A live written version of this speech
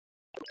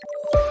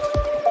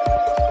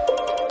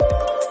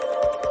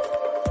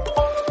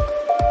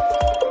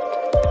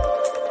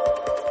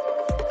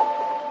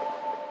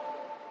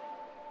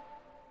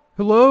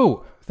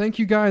Hello! Thank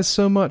you guys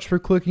so much for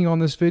clicking on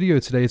this video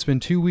today. It's been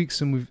 2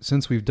 weeks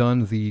since we've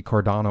done the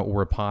Cardano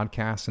Aura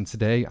podcast, and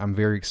today I'm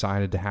very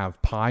excited to have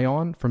Pi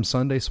on from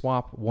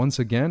SundaeSwap once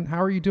again.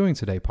 How are you doing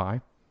today, Pi?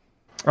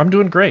 I'm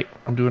doing great.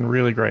 I'm doing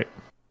really great.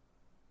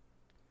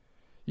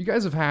 You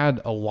guys have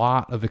had a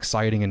lot of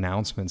exciting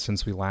announcements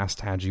since we last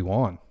had you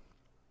on.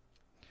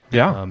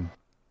 Yeah.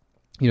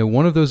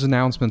 One of those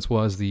announcements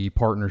was the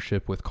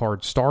partnership with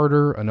Card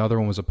Starter. Another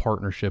one was a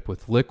partnership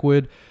with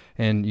Liquid.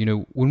 And,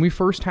 when we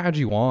first had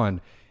you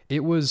on,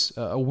 it was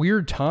a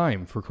weird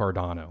time for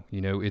Cardano.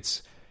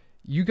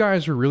 You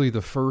guys are really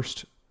the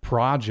first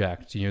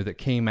project, that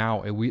came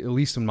out, at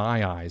least in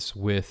my eyes,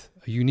 with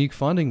a unique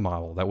funding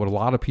model that what a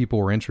lot of people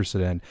were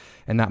interested in.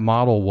 And that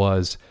model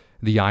was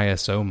the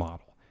ISO model.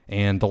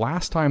 And the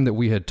last time that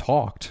we had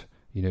talked,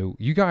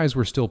 you guys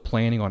were still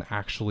planning on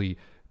actually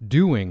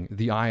doing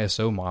the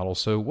ISO model.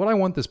 So what I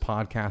want this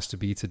podcast to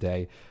be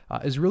today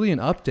is really an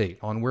update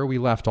on where we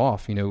left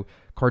off.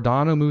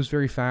 Cardano moves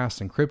very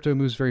fast and crypto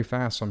moves very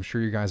fast. So I'm sure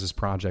your guys'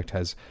 project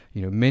has,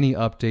 many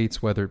updates,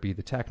 whether it be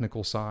the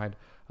technical side.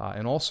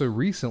 And also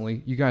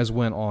recently, you guys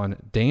went on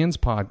Dan's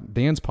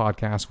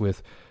podcast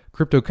with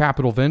Crypto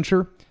Capital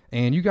Venture,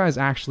 and you guys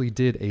actually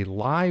did a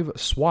live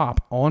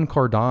swap on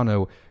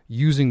Cardano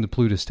using the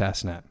Plutus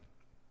testnet.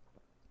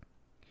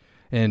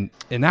 And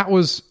that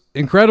was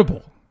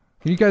incredible.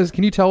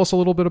 Can you tell us a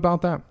little bit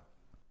about that?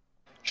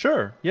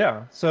 Sure.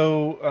 Yeah.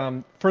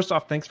 So first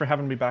off, thanks for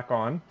having me back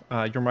on.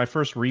 You're my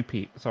first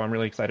repeat, so I'm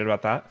really excited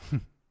about that.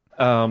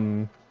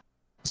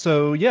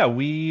 So yeah,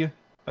 we.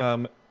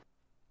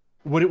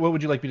 What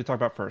would you like me to talk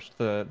about first?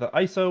 The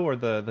ISO or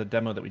the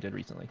demo that we did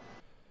recently?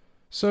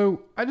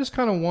 So I just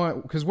kind of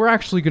want, because we're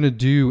actually going to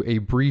do a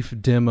brief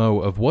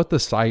demo of what the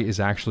site is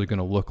actually going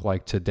to look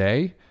like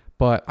today.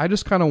 But I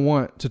just kind of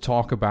want to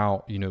talk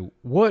about,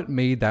 what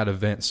made that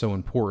event so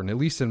important. At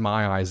least in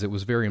my eyes, it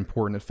was very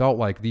important. It felt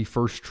like the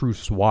first true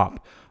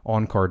swap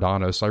on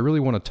Cardano. So I really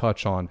want to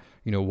touch on,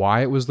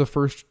 why it was the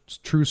first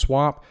true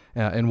swap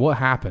and what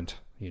happened,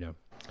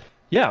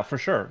 Yeah, for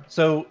sure.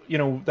 So,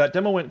 that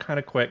demo went kind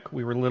of quick.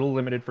 We were a little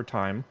limited for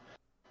time.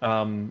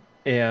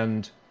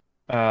 And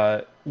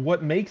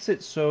what makes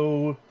it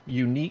so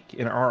unique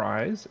in our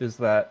eyes is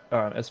that,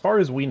 as far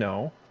as we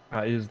know,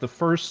 it is the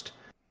first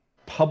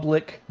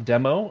public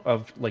demo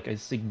of like a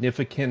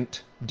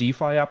significant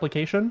DeFi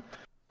application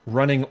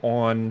running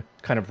on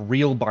kind of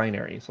real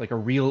binaries, like a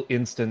real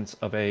instance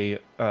of a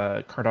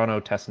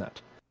Cardano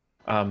testnet.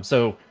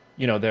 So,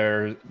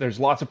 there's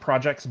lots of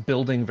projects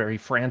building very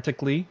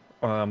frantically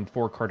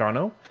for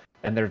Cardano,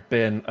 and there've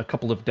been a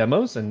couple of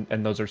demos,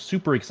 and those are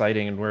super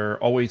exciting, and we're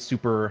always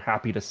super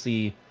happy to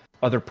see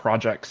other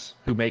projects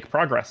who make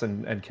progress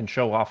and can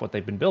show off what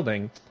they've been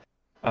building.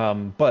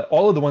 But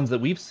all of the ones that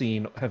we've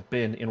seen have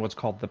been in what's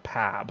called the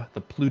PAB,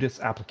 the Plutus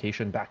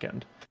Application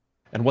Backend.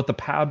 And what the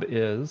PAB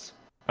is,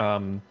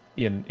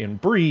 in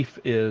brief,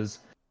 is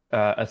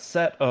a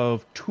set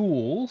of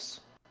tools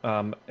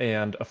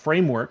and a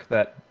framework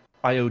that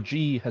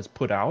IOG has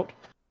put out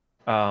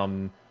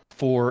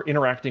for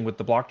interacting with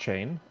the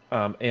blockchain.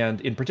 And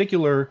in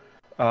particular,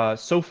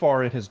 so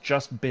far it has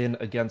just been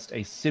against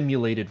a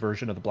simulated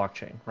version of the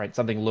blockchain, right?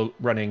 Something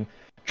running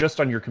just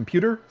on your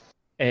computer,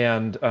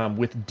 and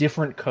with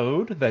different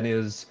code than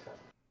is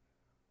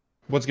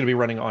what's going to be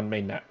running on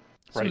mainnet.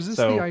 So right? Is this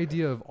the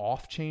idea of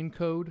off-chain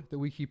code that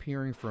we keep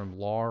hearing from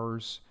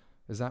Lars?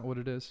 Is that what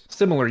it is?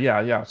 Similar,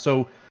 yeah.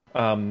 So,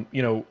 at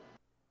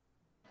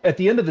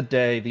the end of the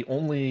day, the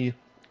only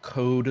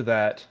code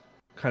that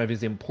kind of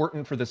is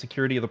important for the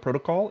security of the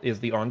protocol is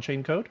the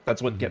on-chain code.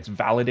 That's what gets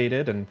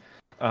validated, and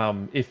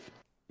if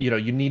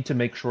you need to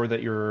make sure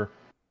that you're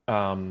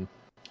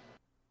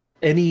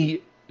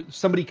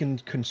somebody can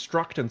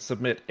construct and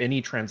submit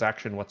any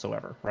transaction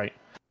whatsoever, right?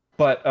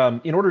 But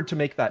in order to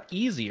make that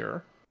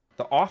easier,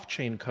 the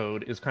off-chain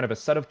code is kind of a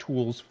set of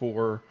tools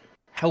for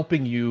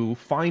helping you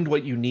find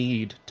what you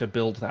need to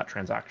build that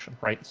transaction,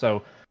 right?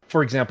 So,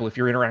 for example, if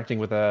you're interacting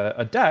with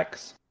a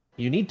DEX,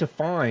 you need to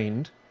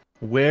find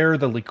where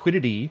the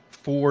liquidity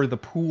for the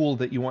pool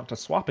that you want to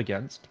swap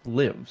against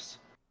lives.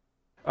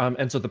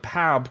 And so the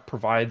PAB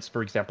provides,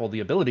 for example,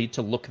 the ability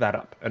to look that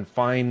up and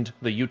find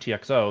the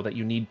UTXO that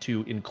you need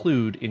to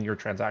include in your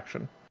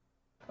transaction.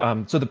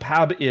 So the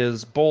PAB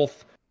is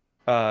both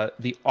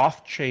the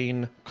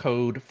off-chain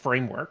code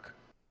framework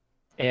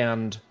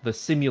and the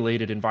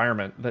simulated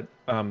environment that,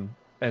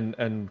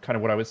 and kind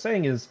of what I was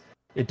saying is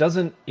it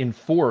doesn't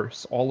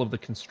enforce all of the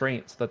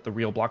constraints that the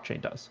real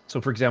blockchain does.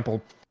 So for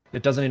example,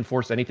 it doesn't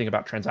enforce anything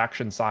about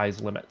transaction size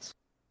limits.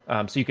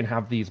 So you can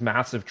have these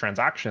massive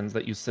transactions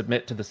that you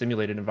submit to the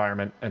simulated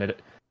environment, and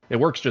it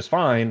works just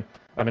fine.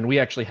 I mean, we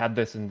actually had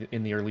this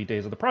in the early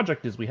days of the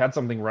project. Is we had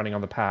something running on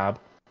the PAB,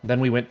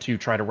 then we went to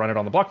try to run it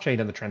on the blockchain,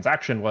 and the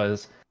transaction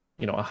was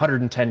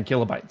 110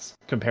 kilobytes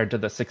compared to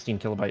the 16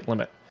 kilobyte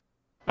limit.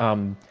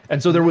 And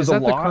so there was a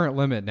lot. Is that the current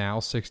limit now,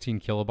 16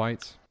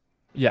 kilobytes?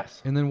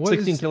 Yes. And then what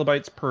 16 is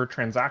kilobytes per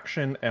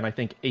transaction, and I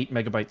think 8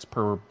 megabytes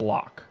per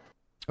block.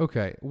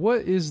 okay?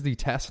 What is the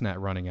testnet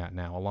running at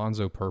now,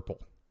 Alonzo Purple?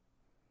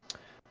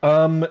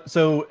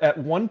 So at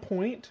one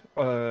point,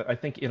 I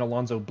think in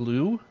Alonzo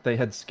Blue, they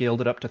had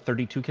scaled it up to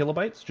 32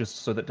 kilobytes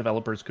just so that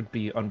developers could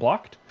be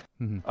unblocked.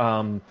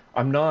 I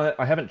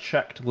haven't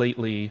checked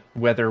lately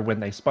whether when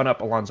they spun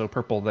up Alonzo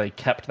Purple, they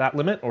kept that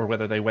limit or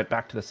whether they went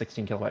back to the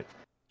 16 kilobyte.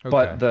 Okay.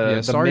 But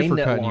the sorry for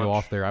mainnet cutting you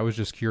launch- off there. I was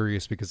just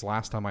curious because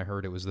last time I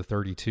heard it was the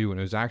 32, and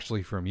it was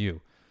actually from you.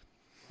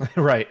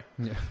 Right.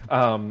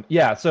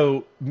 Yeah.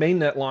 So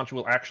mainnet launch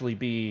will actually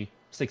be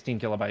 16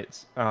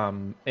 kilobytes.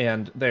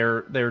 And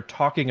they're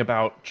talking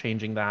about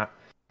changing that,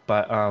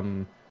 but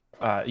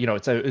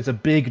it's a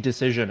big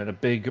decision and a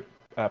big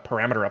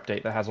parameter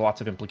update that has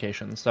lots of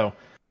implications. So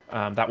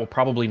that will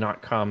probably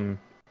not come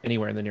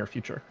anywhere in the near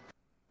future.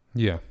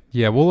 Yeah.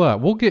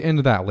 We'll get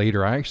into that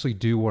later. I actually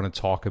do want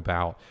to talk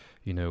about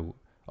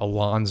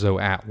Alonzo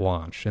at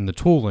launch and the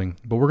tooling,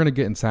 but we're going to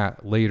get into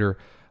that later.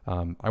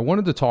 I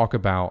wanted to talk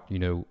about,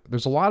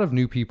 there's a lot of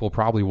new people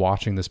probably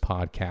watching this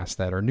podcast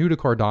that are new to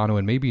Cardano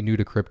and maybe new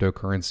to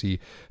cryptocurrency.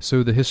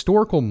 So the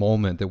historical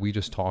moment that we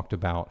just talked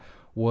about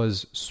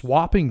was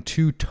swapping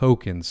 2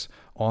 tokens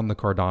on the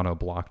Cardano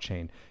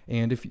blockchain.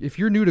 And if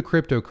you're new to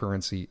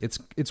cryptocurrency,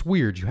 it's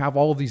weird. You have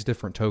all of these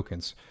different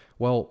tokens.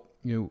 Well,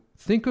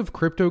 think of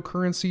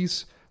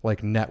cryptocurrencies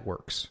like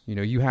networks.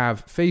 You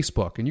have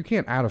Facebook, and you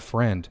can't add a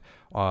friend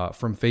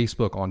from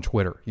Facebook on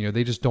Twitter.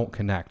 They just don't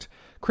connect.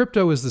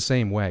 Crypto is the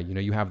same way.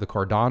 You have the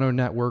Cardano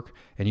network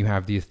and you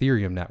have the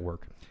Ethereum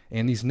network.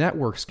 And these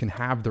networks can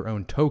have their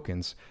own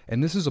tokens.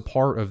 And this is a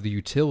part of the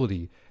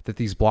utility that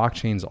these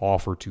blockchains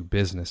offer to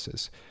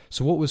businesses.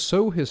 So what was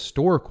so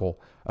historical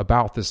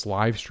about this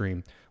live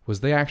stream was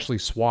they actually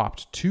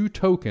swapped 2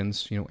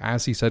 tokens,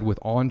 as he said, with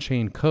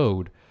on-chain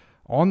code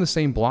on the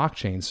same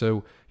blockchain.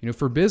 So,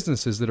 for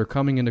businesses that are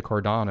coming into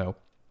Cardano,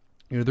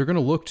 they're going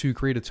to look to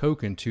create a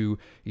token to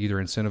either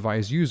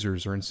incentivize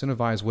users or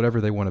incentivize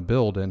whatever they want to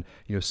build. And,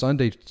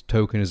 Sunday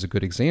token is a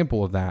good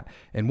example of that.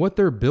 And what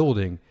they're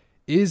building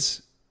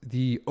is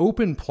the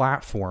open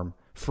platform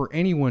for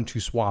anyone to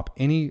swap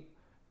any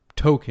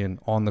token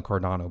on the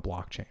Cardano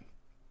blockchain.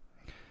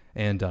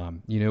 And,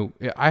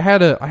 I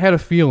had a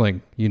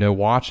feeling,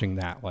 watching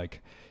that,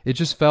 like it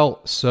just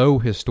felt so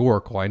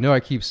historical. I know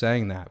I keep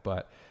saying that,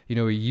 but,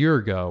 a year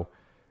ago,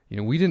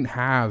 we didn't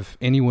have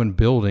anyone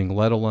building,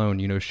 let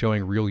alone,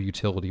 showing real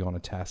utility on a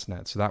test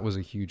net. So that was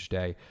a huge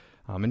day.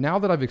 And now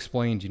that I've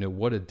explained,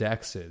 what a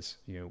DEX is,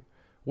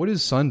 what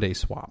is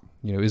SundaeSwap?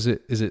 Is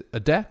it a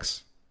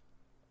DEX?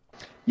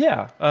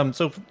 Yeah.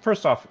 So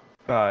first off,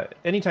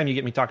 anytime you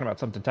get me talking about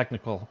something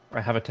technical,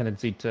 I have a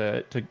tendency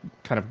to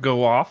kind of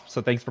go off.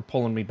 So thanks for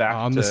pulling me back.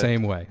 I'm the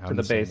same way. To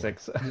the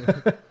basics.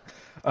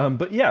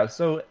 But yeah,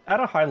 so at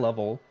a high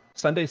level,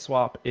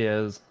 SundaeSwap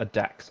is a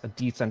DEX, a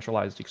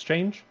decentralized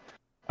exchange.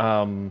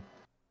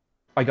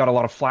 I got a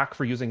lot of flack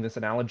for using this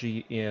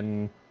analogy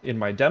in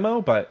my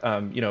demo, but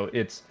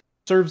it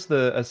serves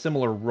a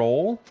similar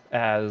role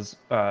as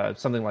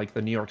something like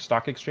the New York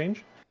Stock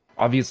Exchange.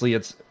 Obviously,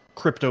 it's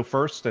crypto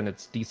first and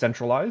it's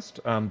decentralized,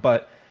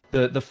 but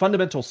the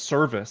fundamental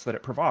service that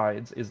it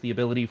provides is the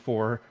ability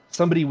for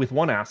somebody with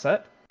one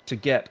asset to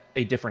get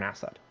a different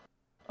asset.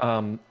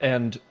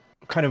 And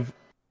kind of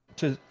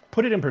to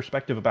put it in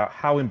perspective about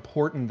how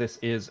important this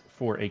is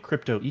for a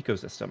crypto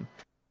ecosystem.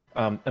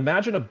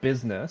 Imagine a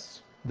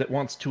business that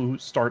wants to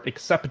start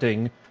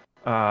accepting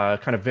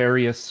kind of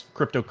various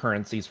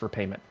cryptocurrencies for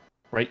payment,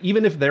 right?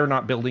 Even if they're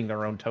not building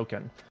their own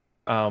token.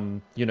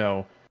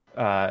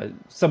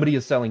 Somebody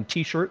is selling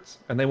T-shirts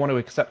and they want to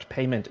accept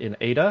payment in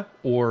ADA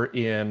or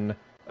in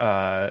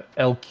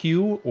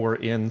LQ or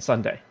in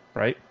Sunday,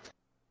 right?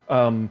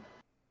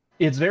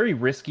 It's very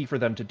risky for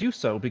them to do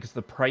so because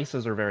the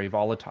prices are very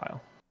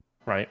volatile,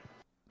 right?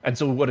 And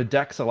so what a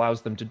DEX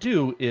allows them to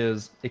do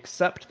is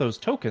accept those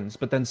tokens,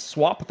 but then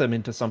swap them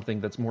into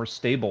something that's more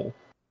stable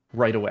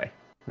right away,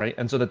 right?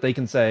 And so that they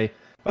can say,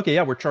 okay,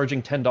 yeah, we're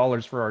charging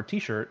 $10 for our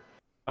T-shirt.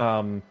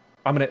 I'm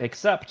going to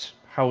accept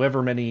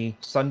however many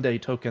Sunday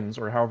tokens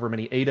or however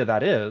many ADA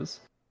that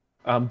is.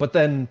 But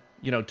then,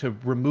 to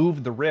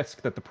remove the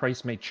risk that the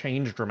price may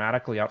change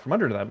dramatically out from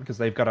under them because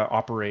they've got to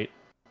operate,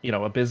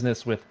 a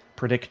business with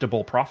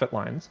predictable profit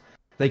lines,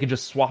 they can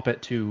just swap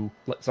it to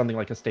something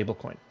like a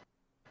stablecoin.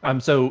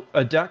 So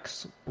a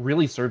DEX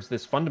really serves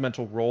this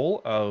fundamental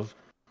role of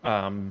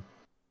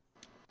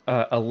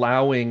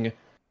allowing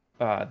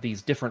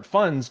these different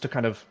funds to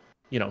kind of,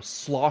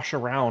 slosh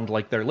around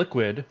like they're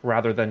liquid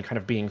rather than kind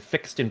of being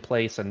fixed in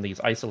place in these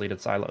isolated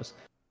silos.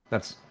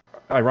 That's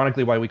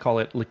ironically why we call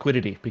it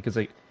liquidity, because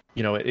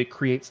it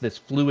creates this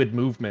fluid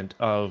movement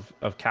of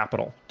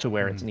capital to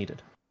where it's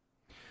needed.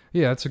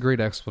 Yeah, that's a great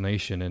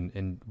explanation.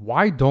 And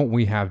why don't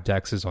we have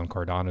DEXs on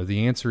Cardano?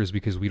 The answer is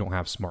because we don't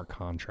have smart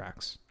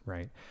contracts,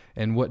 right?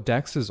 And what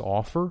DEXs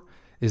offer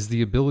is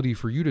the ability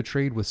for you to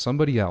trade with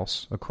somebody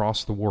else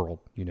across the world,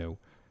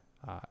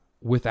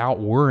 without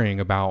worrying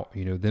about,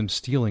 them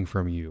stealing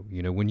from you.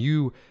 When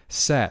you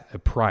set a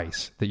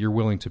price that you're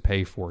willing to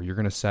pay for, you're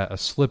going to set a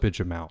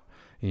slippage amount.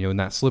 In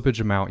that slippage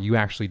amount, you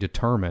actually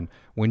determine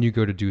when you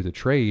go to do the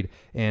trade,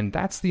 and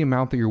that's the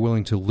amount that you're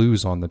willing to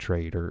lose on the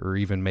trade or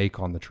even make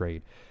on the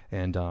trade.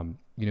 And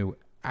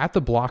at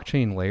the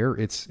blockchain layer,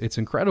 it's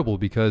incredible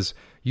because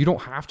you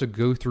don't have to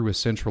go through a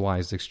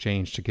centralized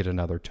exchange to get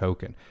another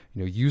token.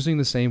 Using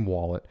the same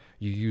wallet,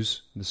 you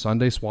use the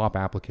SundaeSwap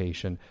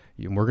application,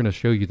 and we're going to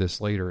show you this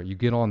later. You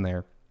get on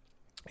there,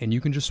 and you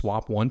can just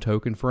swap one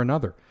token for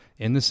another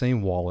in the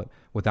same wallet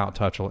without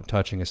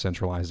touching a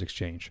centralized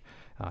exchange.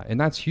 And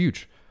that's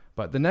huge.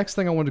 But the next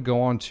thing I want to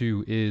go on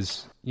to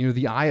is,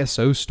 the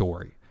ISO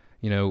story.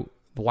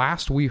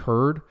 Last we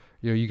heard,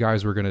 you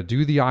guys were going to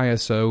do the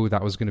ISO.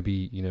 That was going to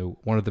be,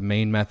 one of the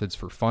main methods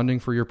for funding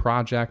for your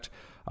project.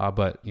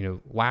 But,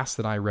 last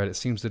that I read, it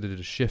seems that it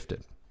has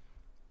shifted.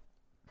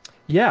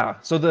 Yeah.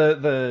 So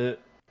the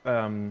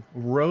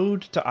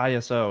road to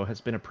ISO has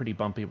been a pretty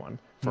bumpy one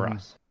for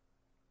us.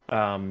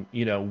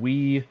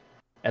 We,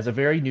 as a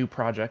very new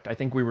project, I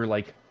think we were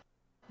like,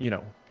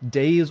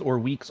 days or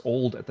weeks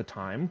old at the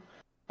time.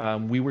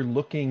 We were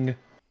looking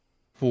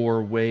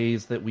for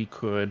ways that we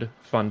could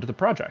fund the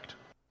project.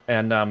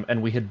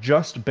 And we had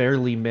just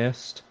barely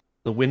missed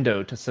the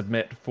window to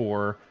submit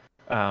for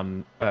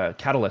a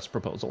Catalyst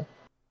proposal.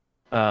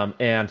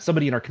 And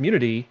somebody in our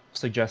community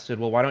suggested,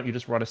 well, why don't you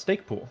just run a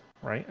stake pool,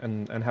 right?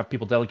 And have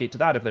people delegate to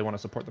that if they want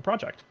to support the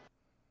project.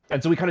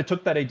 And so we kind of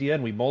took that idea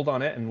and we mulled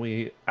on it,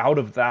 and out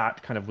of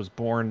that kind of was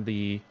born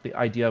the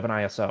idea of an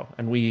ISO.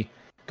 And we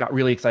got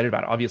really excited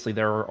about it. Obviously,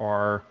 there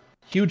are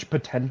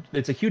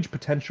it's a huge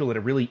potential and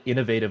a really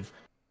innovative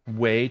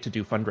way to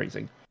do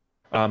fundraising.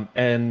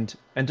 And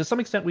to some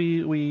extent,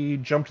 we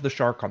jumped the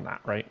shark on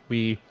that, right?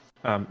 We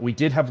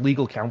did have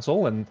legal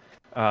counsel, and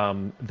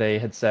they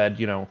had said,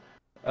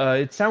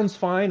 it sounds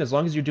fine as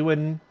long as you're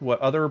doing what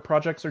other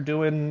projects are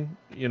doing,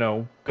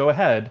 go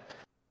ahead.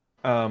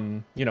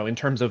 In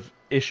terms of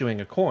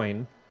issuing a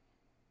coin.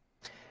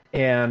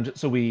 And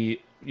so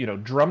we,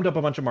 drummed up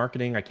a bunch of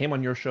marketing. I came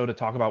on your show to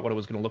talk about what it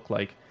was going to look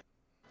like.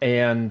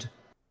 And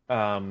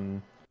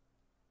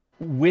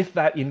with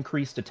that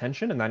increased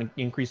attention and that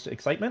increased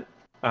excitement,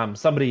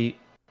 somebody,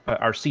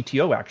 our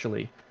CTO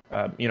actually,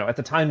 at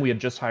the time we had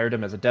just hired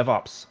him as a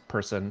DevOps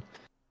person,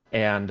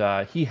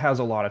 and he has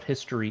a lot of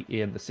history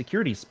in the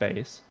security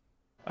space.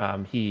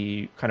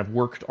 He kind of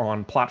worked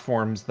on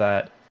platforms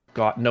that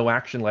got no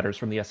action letters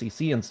from the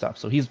SEC and stuff.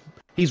 So he's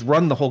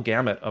run the whole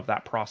gamut of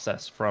that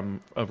process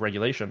of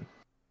regulation.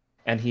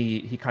 And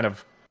he kind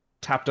of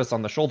tapped us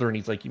on the shoulder and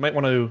he's like, you might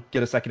want to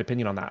get a second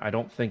opinion on that. I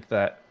don't think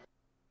that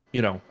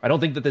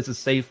this is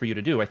safe for you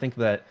to do. I think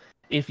that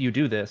if you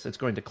do this, it's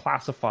going to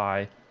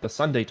classify the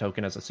Sundae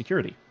token as a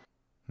security.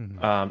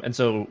 Mm-hmm. And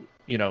so,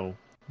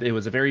 it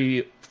was a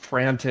very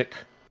frantic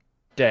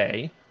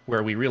day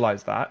where we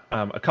realized that.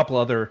 A couple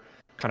other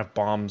kind of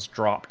bombs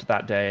dropped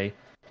that day.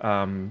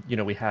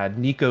 We had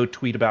Nico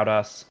tweet about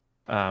us,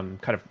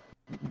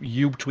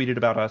 you tweeted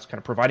about us, kind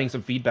of providing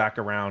some feedback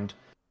around,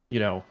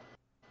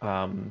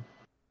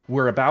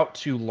 we're about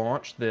to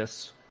launch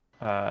this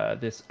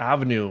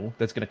avenue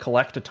that's going to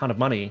collect a ton of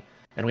money,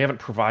 and we haven't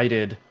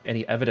provided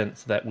any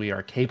evidence that we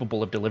are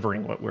capable of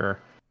delivering what we're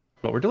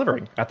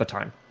delivering at the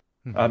time.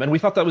 Mm-hmm. And we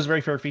thought that was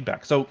very fair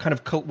feedback. So kind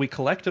of we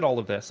collected all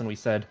of this and we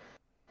said,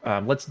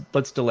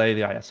 let's delay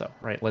the ISO,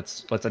 right?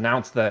 Let's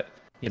announce that,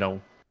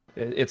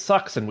 it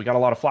sucks and we got a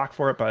lot of flack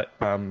for it, but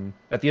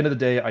at the end of the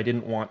day, I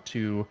didn't want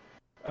to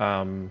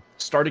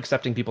start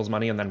accepting people's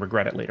money and then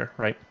regret it later,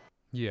 right?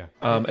 Yeah.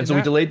 And so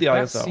we delayed the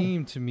ISO. That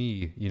seemed to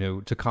me,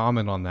 to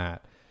comment on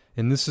that,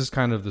 and this is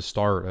kind of the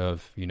start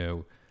of,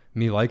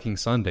 me liking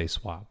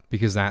SundaeSwap,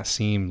 because that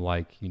seemed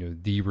like,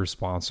 the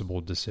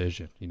responsible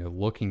decision,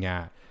 looking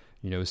at,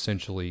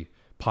 essentially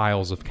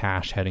piles of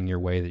cash heading your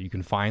way that you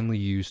can finally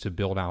use to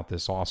build out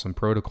this awesome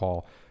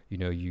protocol.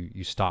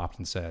 You stopped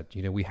and said,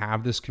 we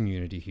have this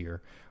community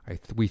here.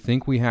 We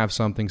think we have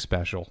something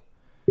special,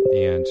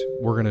 and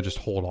we're going to just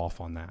hold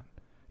off on that.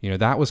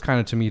 That was kind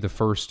of, to me, the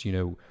first,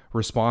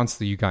 response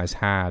that you guys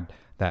had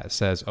that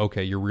says,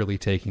 okay, you're really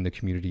taking the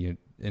community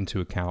into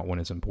account when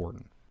it's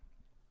important.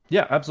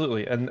 Yeah,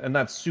 absolutely. And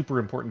that's super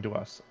important to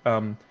us.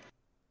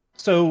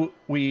 So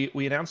we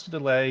announced a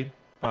delay,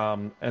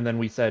 and then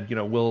we said,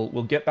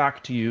 we'll get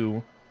back to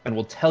you and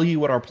we'll tell you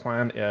what our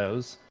plan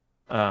is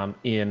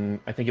in,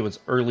 I think it was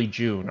early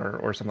June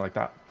or something like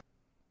that.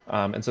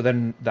 And so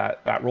then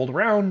that rolled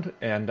around,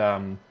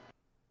 and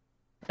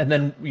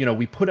then,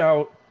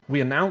 we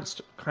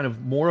announced kind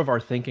of more of our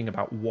thinking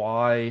about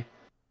why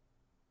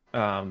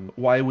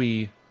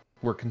we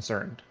were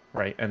concerned,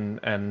 right? And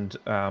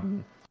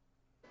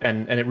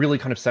it really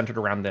kind of centered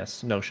around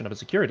this notion of a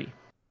security.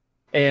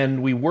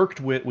 And we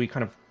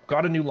kind of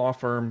got a new law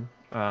firm,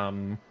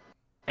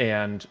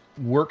 and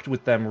worked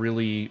with them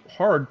really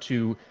hard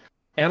to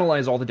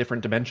analyze all the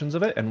different dimensions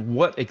of it and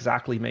what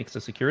exactly makes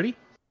a security.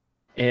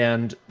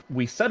 And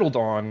we settled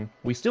on,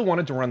 we still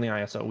wanted to run the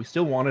ISO. We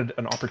still wanted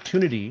an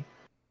opportunity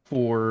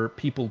for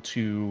people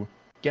to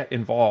get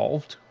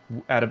involved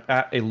at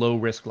a low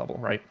risk level,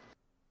 right?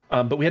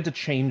 But we had to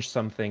change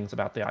some things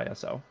about the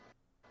ISO.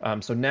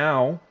 So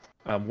now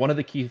one of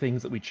the key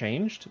things that we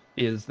changed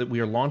is that we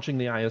are launching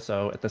the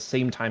ISO at the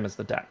same time as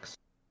the DEX.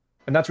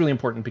 And that's really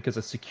important because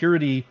a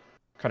security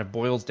kind of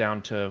boils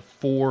down to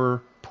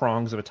 4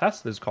 prongs of a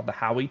test. This is called the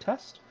Howey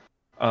test.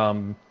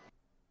 And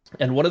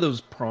one of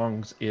those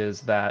prongs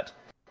is that,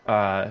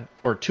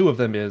 or 2 of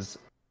them is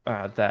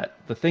that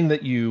the thing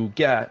that you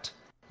get,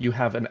 you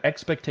have an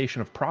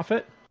expectation of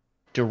profit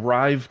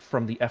derived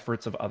from the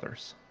efforts of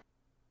others.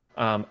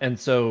 And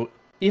so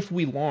if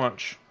we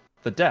launch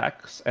the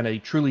DEX and a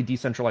truly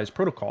decentralized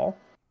protocol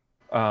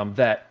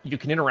that you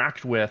can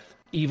interact with,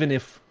 even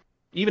if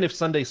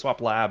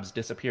SundaeSwap Labs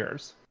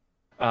disappears,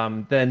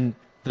 then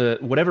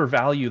whatever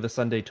value the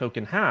Sundae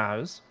token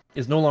has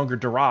is no longer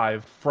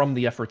derived from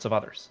the efforts of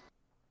others.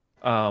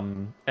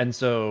 And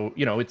so,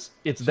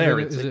 it's there.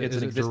 It's an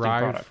existing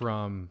derived product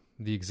from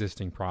the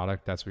existing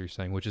product. That's what you're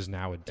saying, which is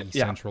now a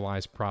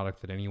decentralized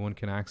product that anyone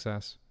can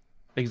access.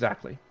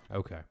 Exactly.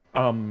 Okay.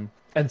 And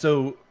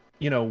so,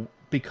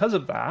 because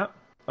of that,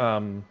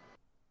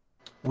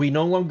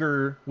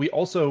 we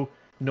also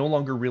no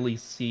longer really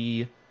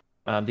see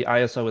the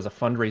ISO as a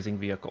fundraising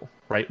vehicle,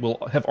 right? We'll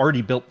have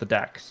already built the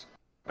DEX.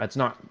 It's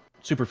not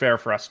super fair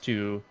for us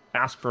to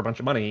ask for a bunch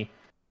of money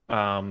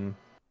at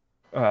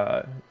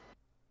that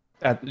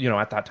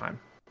time.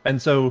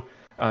 And so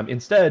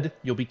instead,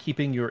 you'll be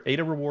keeping your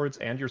ADA rewards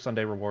and your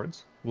Sundae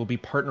rewards. We'll be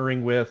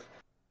partnering with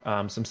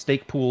some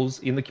stake pools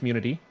in the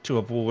community to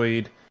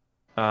avoid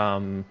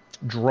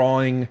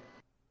drawing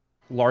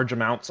large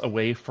amounts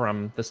away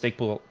from the stake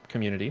pool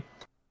community.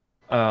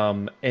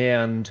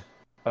 And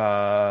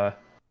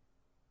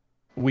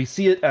we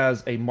see it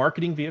as a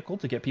marketing vehicle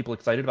to get people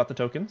excited about the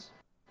tokens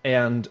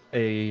and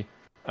a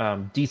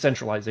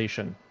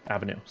decentralization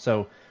avenue.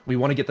 So we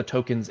want to get the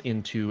tokens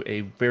into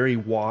a very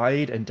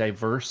wide and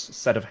diverse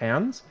set of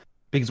hands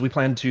because we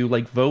plan to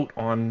vote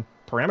on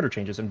parameter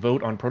changes and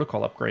vote on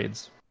protocol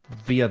upgrades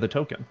via the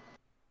token.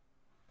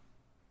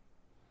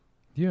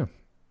 Yeah.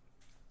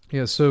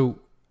 So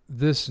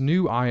this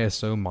new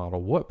ISO model,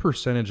 what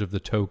percentage of the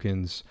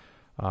tokens,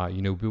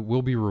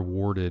 will be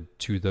rewarded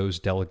to those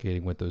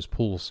delegating with those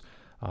pools?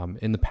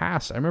 In the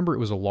past, I remember it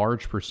was a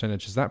large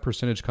percentage. Has that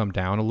percentage come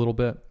down a little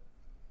bit?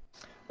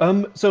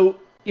 So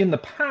in the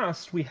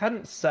past, we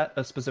hadn't set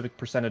a specific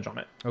percentage on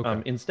it.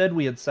 Okay. Instead,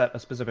 we had set a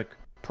specific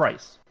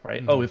price,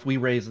 right? Mm-hmm. If we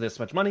raise this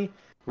much money,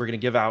 we're going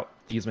to give out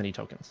these many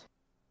tokens.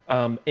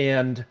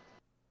 And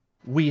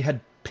we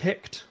had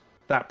picked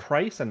that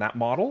price and that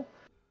model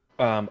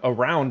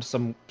around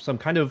some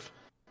kind of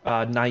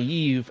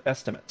naive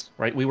estimates,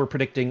 right? We were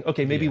predicting,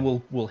 maybe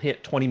we'll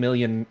hit 20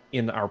 million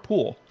in our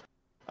pool.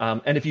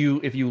 And if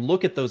you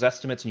look at those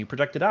estimates and you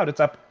project it out,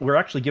 it's up. We're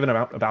actually given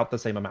about the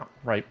same amount,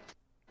 right?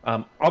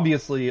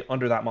 Obviously,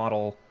 under that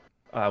model,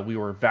 we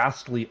were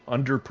vastly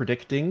under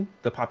predicting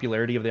the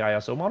popularity of the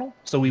ISO model.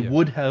 So we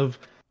would have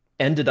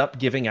ended up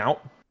giving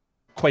out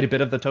quite a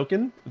bit of the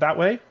token that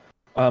way.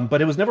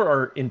 But it was never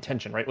our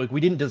intention, right?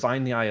 We didn't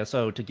design the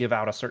ISO to give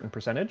out a certain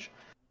percentage.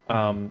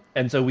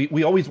 And so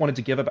we always wanted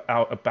to give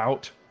out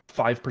about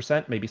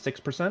 5%, maybe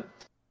 6%.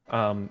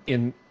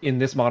 In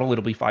this model,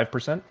 it'll be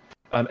 5%.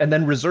 And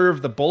then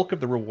reserve the bulk of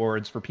the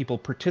rewards for people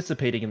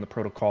participating in the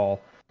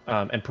protocol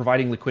and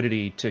providing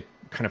liquidity to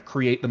kind of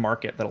create the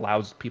market that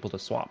allows people to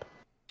swap.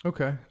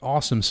 Okay,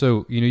 awesome.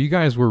 So, you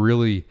guys were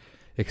really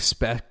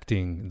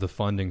expecting the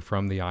funding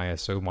from the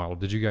ISO model.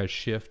 Did you guys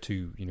shift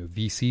to,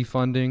 VC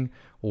funding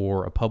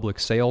or a public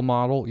sale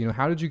model?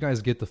 How did you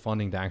guys get the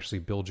funding to actually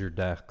build your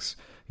DEX,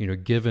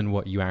 given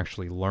what you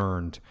actually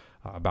learned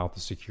about the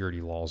security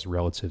laws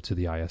relative to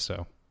the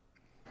ISO?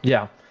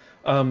 Yeah.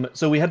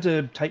 So we had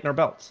to tighten our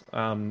belts.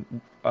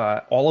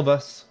 All of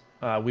us,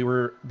 we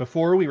were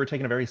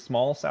taking a very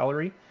small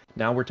salary.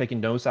 Now we're taking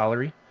no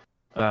salary.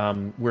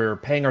 We're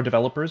paying our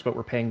developers, but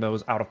we're paying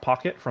those out of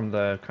pocket from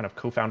the kind of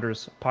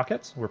co-founders'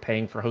 pockets. We're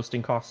paying for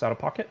hosting costs out of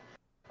pocket.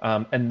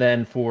 And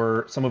then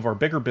for some of our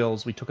bigger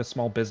bills, we took a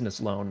small business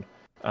loan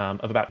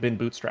of about been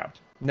bootstrapped.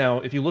 Now,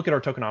 if you look at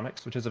our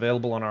tokenomics, which is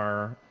available on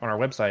our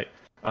website,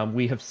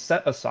 we have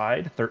set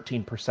aside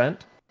 13%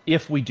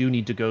 if we do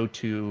need to go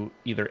to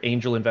either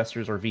angel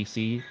investors or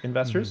VC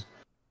investors.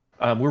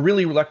 We're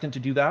really reluctant to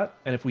do that.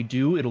 And if we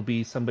do, it'll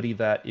be somebody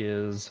that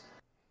is,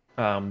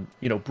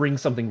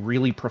 brings something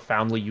really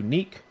profoundly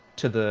unique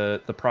to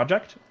the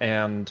project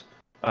and,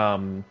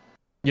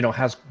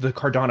 has the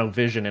Cardano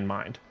vision in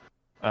mind.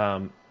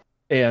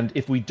 And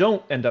if we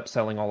don't end up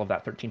selling all of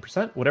that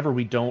 13%, whatever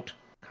we don't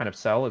kind of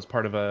sell as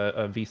part of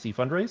a VC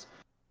fundraise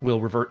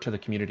will revert to the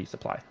community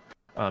supply.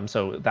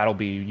 So that'll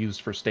be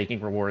used for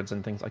staking rewards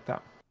and things like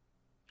that.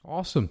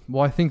 Awesome.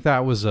 Well, I think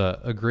that was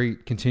a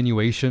great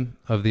continuation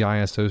of the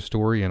ISO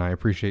story, and I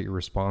appreciate your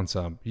response.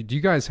 Do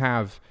you guys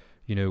have,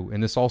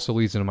 and this also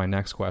leads into my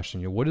next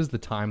question, what is the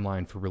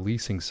timeline for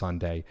releasing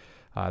Sundae?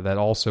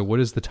 What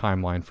is the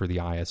timeline for the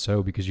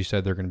ISO? Because you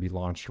said they're going to be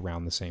launched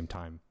around the same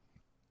time.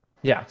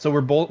 Yeah, so we're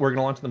going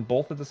to launch them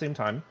both at the same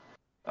time.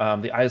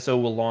 The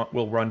ISO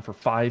will run for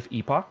 5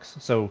 epochs.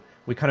 So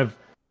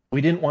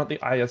we didn't want the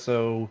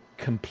ISO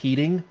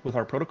competing with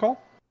our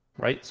protocol,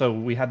 right? So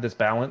we had this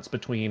balance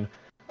between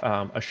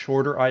a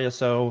shorter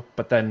ISO,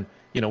 but then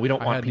we don't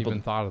I want hadn't people.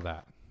 even thought of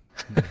that.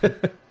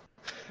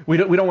 We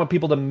don't want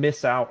people to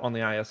miss out on the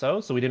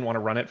ISO, so we didn't want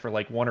to run it for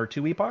like 1 or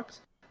 2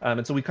 epochs.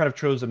 And so we kind of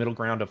chose a middle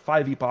ground of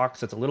 5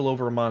 epochs. It's a little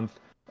over a month.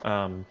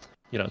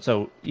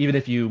 So even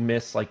if you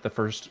miss like the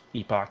first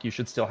epoch, you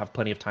should still have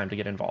plenty of time to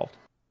get involved.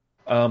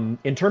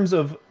 In terms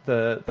of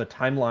the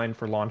timeline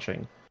for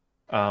launching,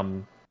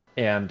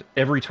 and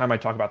every time I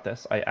talk about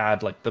this, I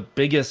add like the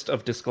biggest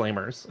of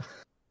disclaimers.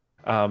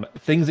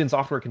 Things in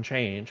software can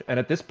change, and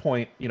at this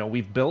point,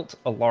 we've built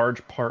a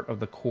large part of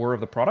the core of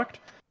the product,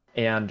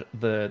 and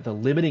the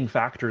limiting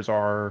factors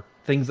are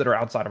things that are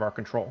outside of our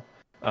control.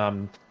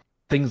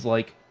 Things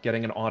like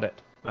getting an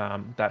audit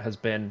that has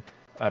been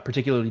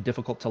particularly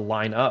difficult to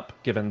line up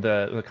given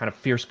the kind of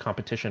fierce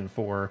competition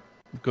for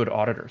good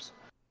auditors.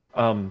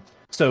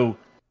 So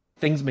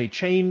things may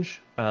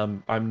change.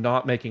 I'm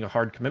not making a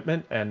hard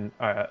commitment, and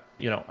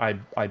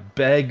I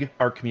beg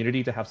our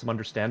community to have some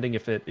understanding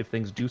if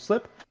things do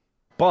slip.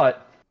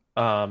 But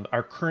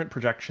our current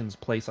projections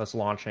place us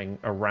launching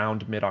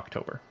around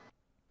mid-October.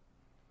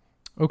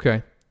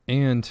 Okay.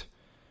 And,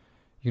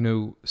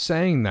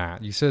 saying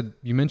that,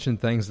 you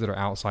mentioned things that are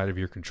outside of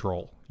your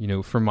control.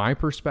 From my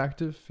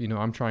perspective,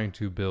 I'm trying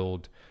to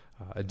build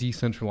a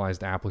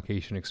decentralized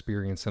application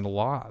experience, and a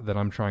lot that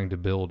I'm trying to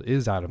build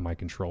is out of my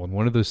control. And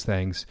one of those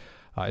things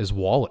is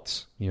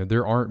wallets.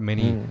 There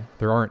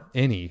aren't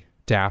any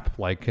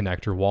DApp-like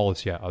connector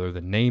wallets yet other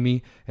than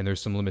Namey, and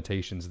there's some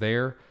limitations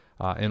there.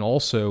 And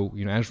also,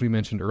 as we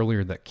mentioned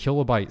earlier, that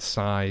kilobyte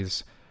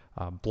size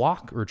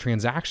block or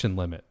transaction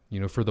limit,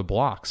 for the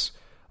blocks.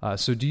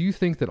 So do you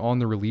think that on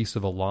the release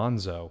of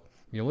Alonzo,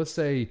 let's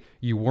say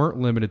you weren't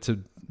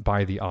limited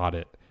by the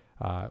audit,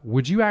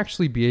 would you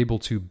actually be able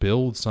to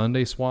build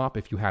SundaeSwap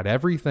if you had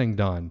everything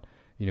done,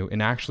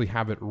 and actually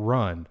have it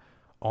run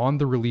on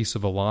the release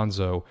of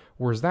Alonzo,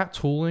 or is that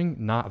tooling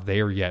not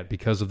there yet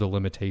because of the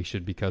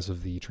limitation, because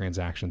of the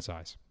transaction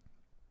size?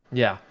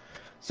 Yeah.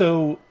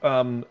 So,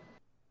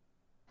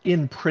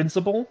 in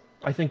principle,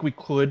 I think we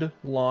could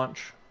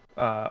launch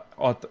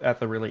at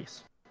the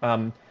release.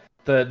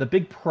 The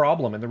big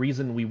problem, and the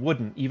reason we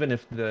wouldn't, even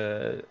if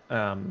the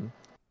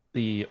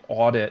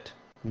audit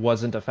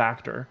wasn't a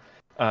factor,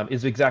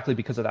 is exactly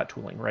because of that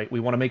tooling, right? We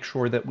want to make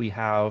sure that we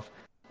have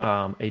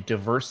a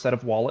diverse set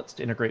of wallets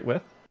to integrate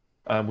with.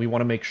 We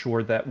want to make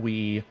sure that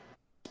we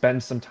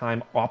spend some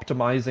time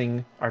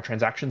optimizing our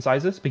transaction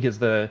sizes, because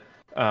the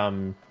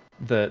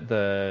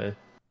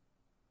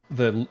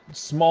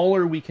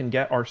smaller we can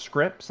get our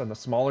scripts and the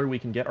smaller we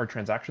can get our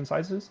transaction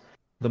sizes,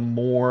 the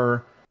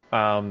more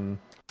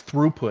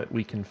throughput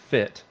we can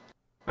fit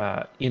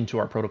into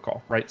our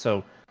protocol, right?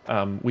 So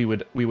we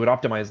would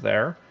optimize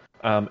there,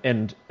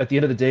 and at the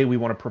end of the day, we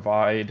want to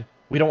provide.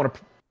 We don't want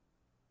to.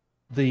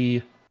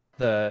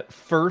 The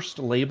first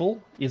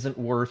label isn't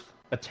worth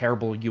a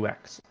terrible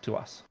UX to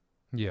us.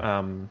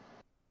 Yeah.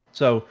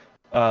 So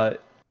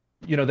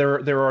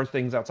there are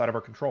things outside of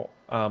our control.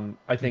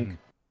 I think.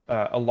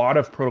 A lot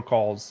of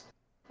protocols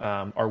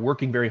are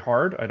working very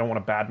hard. I don't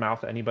want to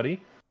badmouth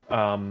anybody,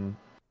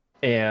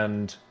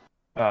 and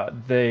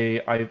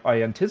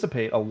I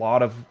anticipate a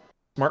lot of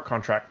smart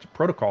contract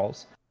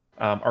protocols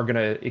are going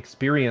to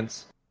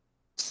experience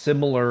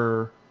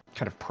similar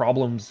kind of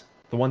problems,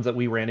 the ones that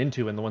we ran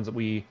into and the ones that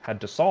we had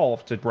to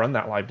solve to run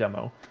that live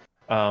demo.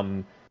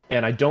 And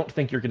I don't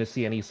think you're going to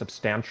see any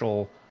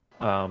substantial,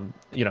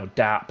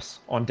 DApps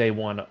on day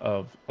one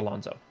of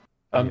Alonzo.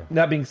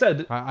 That being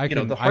said, I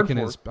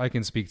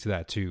can speak to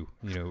that too.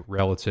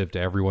 Relative to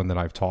everyone that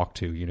I've talked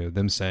to,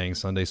 them saying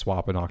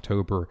SundaeSwap in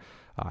October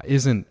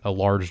isn't a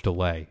large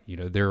delay.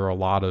 There are a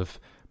lot of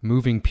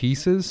moving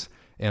pieces,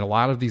 and a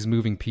lot of these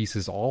moving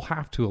pieces all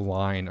have to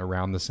align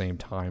around the same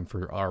time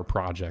for our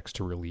projects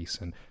to release,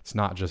 and it's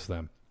not just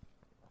them.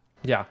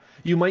 Yeah,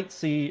 you might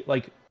see,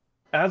 like,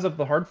 as of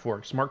the hard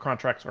fork, smart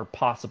contracts are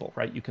possible,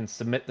 right? You can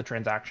submit the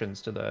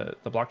transactions to the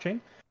blockchain,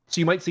 so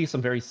you might see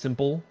some very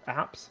simple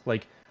apps,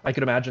 like. I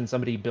could imagine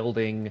somebody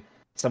building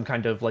some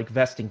kind of like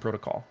vesting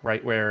protocol,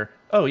 right? Where,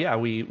 oh yeah,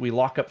 we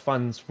lock up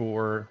funds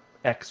for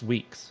X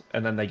weeks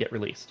and then they get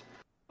released.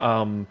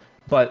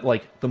 But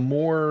like the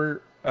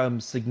more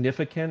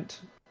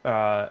significant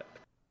apps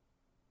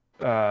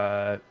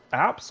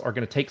are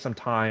going to take some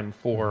time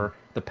for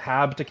the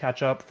PAB to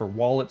catch up, for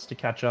wallets to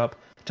catch up,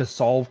 to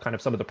solve kind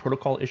of some of the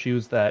protocol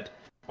issues that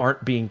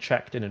aren't being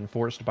checked and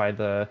enforced by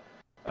the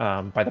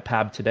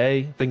PAB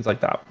today, things like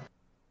that.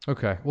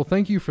 Okay. Well,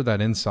 thank you for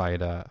that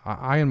insight.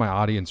 I and my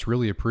audience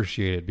really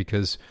appreciate it,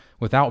 because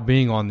without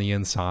being on the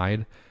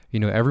inside,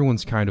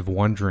 everyone's kind of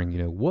wondering,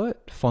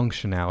 what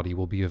functionality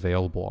will be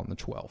available on the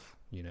 12th,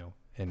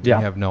 and we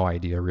have no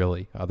idea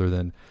really, other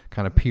than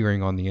kind of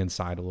peering on the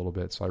inside a little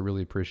bit. So I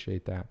really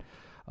appreciate that.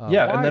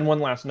 And then one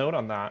last note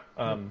on that.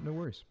 No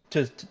worries.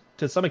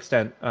 To some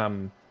extent,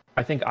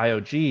 I think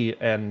IOG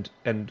and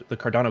the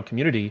Cardano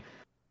community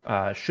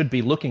should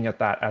be looking at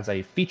that as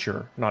a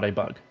feature, not a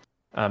bug.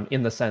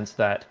 In the sense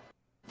that,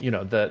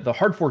 the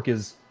hard fork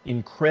is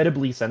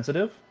incredibly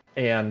sensitive,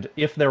 and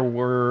if there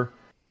were,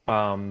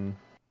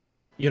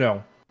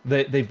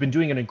 they've been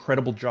doing an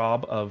incredible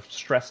job of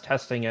stress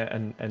testing it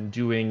and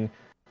doing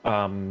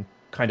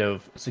kind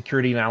of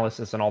security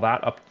analysis and all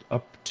that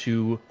up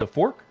to the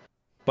fork.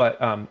 But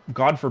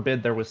God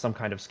forbid there was some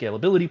kind of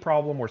scalability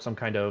problem or some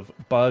kind of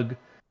bug.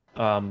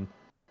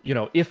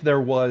 If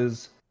there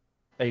was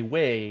a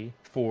way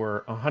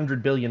for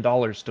 $100 billion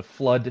to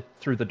flood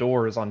through the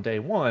doors on day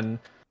one,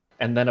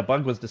 and then a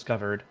bug was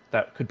discovered,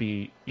 that could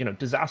be,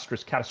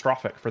 disastrous,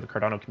 catastrophic for the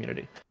Cardano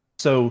community.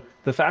 So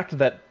the fact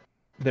that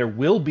there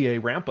will be a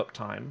ramp up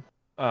time,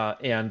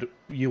 and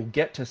you'll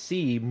get to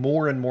see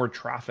more and more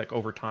traffic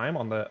over time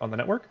on the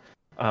network,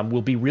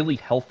 will be really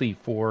healthy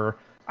for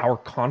our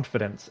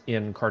confidence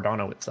in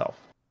Cardano itself.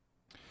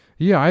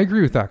 Yeah, I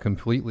agree with that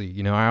completely.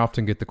 I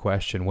often get the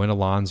question, when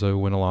Alonzo,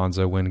 when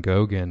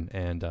Goguen?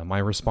 And my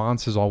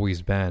response has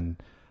always been,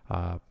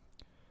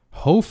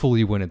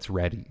 hopefully when it's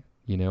ready.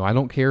 I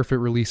don't care if it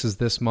releases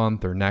this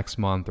month or next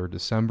month or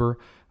December.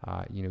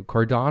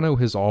 Cardano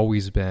has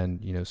always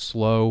been,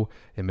 slow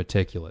and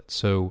meticulous.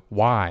 So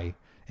why,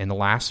 in the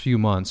last few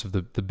months of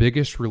the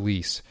biggest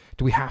release,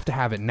 do we have to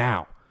have it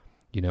now?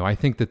 I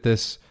think that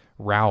this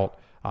route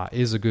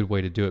is a good way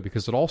to do it,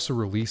 because it also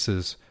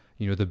releases,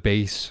 the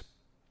base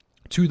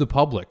to the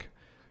public,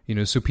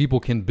 so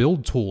people can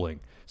build tooling.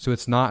 So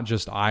it's not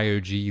just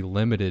IOG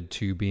limited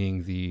to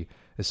being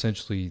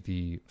essentially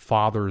the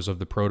fathers of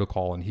the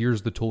protocol, and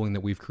here's the tooling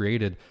that we've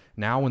created.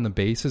 Now when the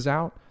base is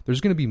out,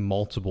 there's going to be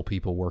multiple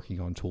people working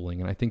on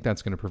tooling, and I think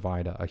that's going to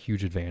provide a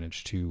huge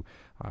advantage to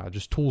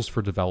just tools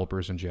for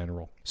developers in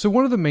general. So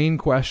one of the main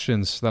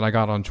questions that I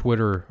got on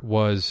Twitter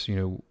was,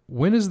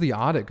 when is the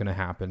audit going to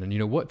happen?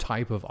 And, what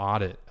type of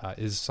audit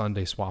is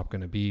SundaeSwap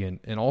going to be?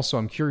 And also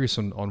I'm curious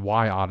on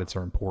why audits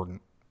are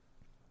important.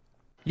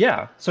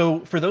 Yeah. So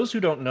for those who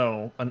don't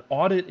know, an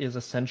audit is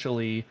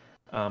essentially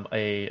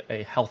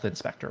a health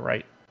inspector,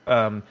 right?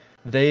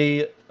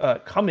 They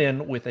come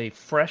in with a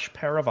fresh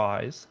pair of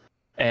eyes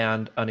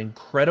and an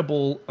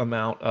incredible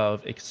amount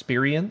of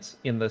experience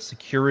in the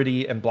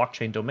security and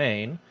blockchain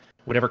domain,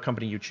 whatever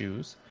company you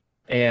choose,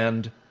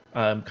 and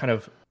kind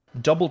of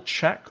double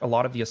check a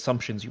lot of the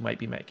assumptions you might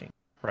be making,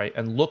 right?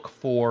 And look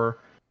for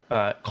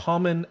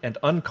common and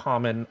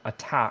uncommon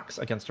attacks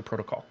against a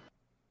protocol.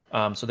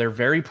 So they're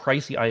very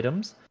pricey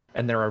items,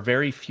 and there are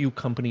very few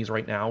companies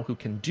right now who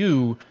can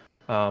do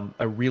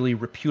a really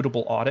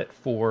reputable audit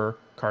for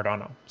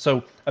Cardano.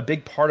 So a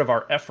big part of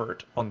our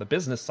effort on the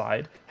business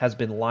side has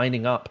been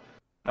lining up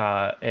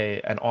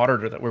an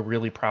auditor that we're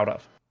really proud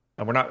of.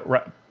 And we're not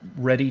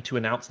ready to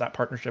announce that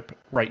partnership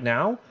right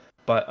now,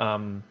 but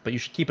you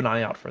should keep an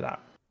eye out for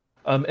that.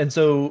 And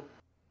so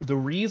the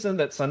reason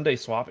that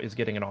SundaeSwap is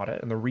getting an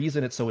audit, and the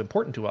reason it's so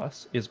important to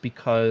us, is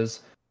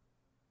because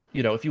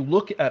if you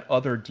look at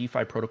other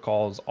DeFi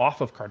protocols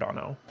off of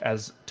Cardano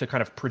as to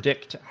kind of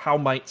predict how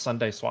might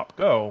SundaeSwap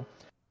go,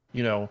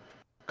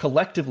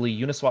 collectively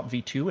Uniswap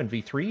V2 and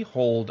V3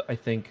 hold, I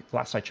think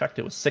last I checked,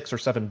 it was $6 or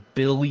 $7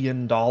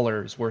 billion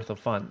worth of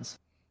funds.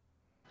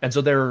 And so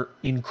they're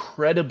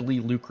incredibly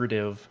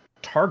lucrative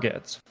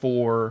targets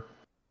for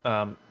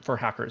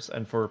hackers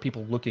and for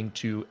people looking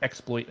to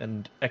exploit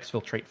and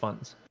exfiltrate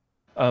funds.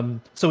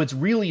 So it's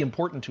really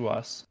important to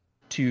us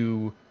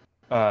to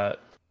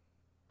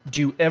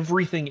do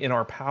everything in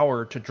our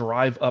power to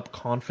drive up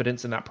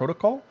confidence in that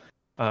protocol,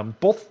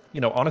 both,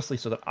 honestly,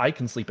 so that I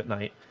can sleep at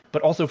night,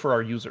 but also for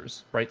our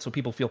users, right? So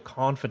people feel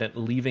confident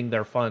leaving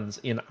their funds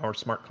in our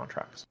smart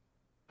contracts.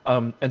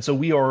 And so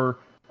we are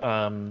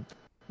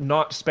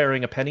not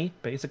sparing a penny,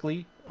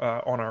 basically,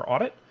 on our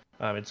audit.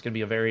 It's going to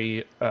be a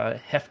very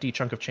hefty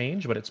chunk of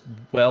change, but it's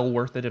well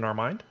worth it in our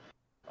mind.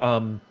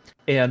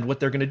 And what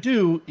they're going to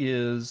do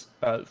is,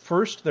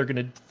 first, they're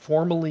going to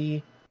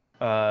formally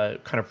kind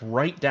of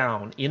write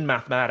down in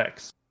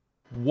mathematics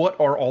what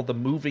are all the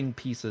moving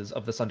pieces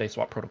of the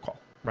SundaeSwap protocol,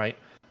 right?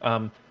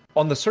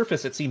 On the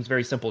surface, it seems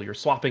very simple. You're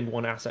swapping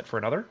one asset for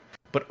another.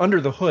 But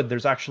under the hood,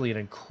 there's actually an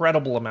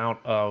incredible amount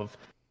of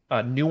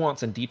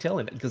nuance and detail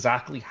in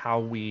exactly how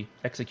we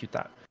execute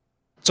that.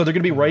 So they're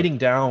going to be writing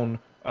down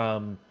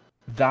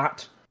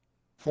that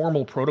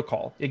formal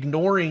protocol,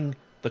 ignoring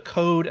the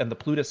code and the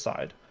Plutus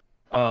side,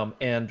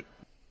 and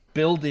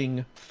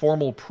building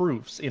formal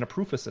proofs in a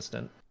proof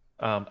assistant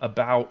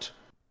about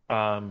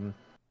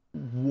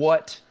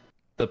what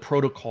the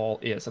protocol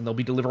is, and they'll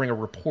be delivering a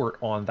report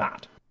on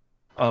that.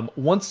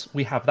 Once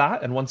we have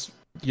that, and once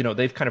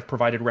they've kind of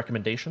provided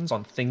recommendations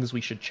on things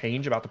we should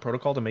change about the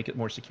protocol to make it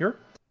more secure,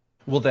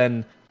 we'll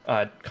then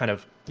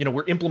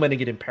we're implementing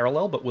it in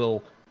parallel, but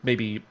we'll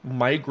maybe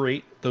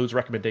migrate those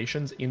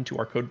recommendations into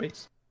our code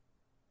base,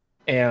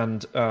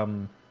 and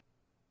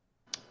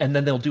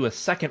then they'll do a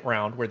second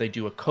round where they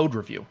do a code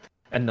review.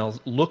 And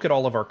they'll look at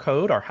all of our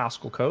code, our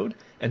Haskell code,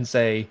 and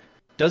say,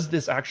 does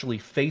this actually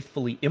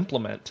faithfully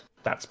implement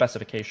that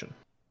specification?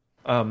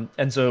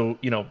 And so,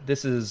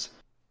 this is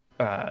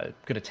going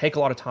to take a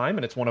lot of time,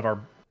 and it's one of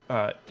our,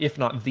 if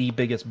not the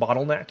biggest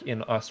bottleneck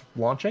in us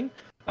launching.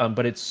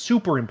 But it's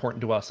super important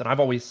to us. And I've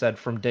always said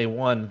from day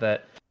one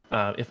that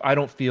if I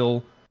don't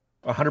feel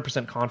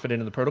 100%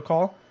 confident in the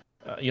protocol,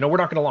 we're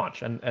not going to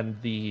launch. And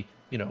the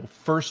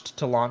first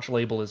to launch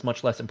label is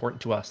much less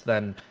important to us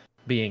than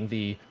being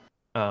the,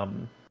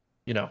 than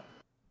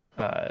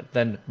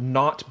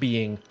not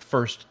being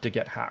first to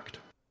get hacked.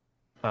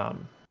 Yeah,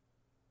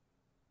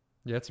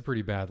 it's a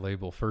pretty bad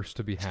label, first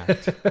to be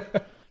hacked.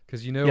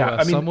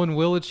 Because someone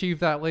will achieve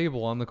that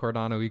label on the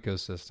Cardano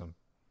ecosystem.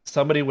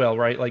 Somebody will,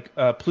 right? Like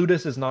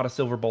Plutus is not a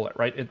silver bullet,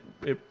 right?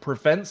 It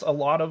prevents a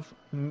lot of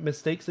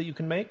mistakes that you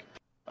can make,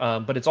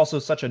 but it's also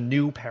such a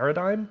new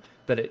paradigm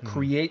that it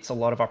creates a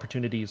lot of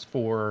opportunities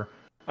for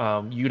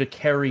you to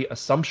carry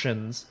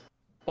assumptions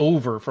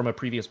over from a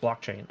previous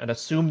blockchain and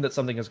assume that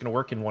something is going to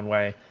work in one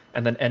way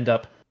and then end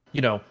up,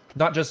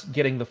 not just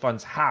getting the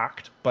funds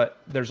hacked, but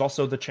there's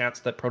also the chance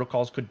that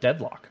protocols could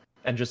deadlock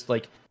and just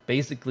like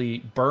basically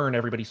burn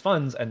everybody's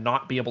funds and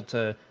not be able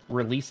to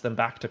release them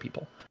back to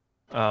people.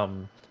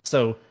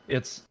 So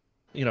it's,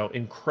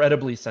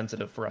 incredibly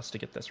sensitive for us to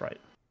get this right.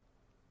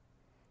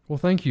 Well,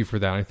 thank you for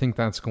that. I think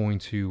that's going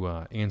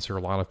to answer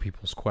a lot of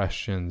people's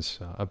questions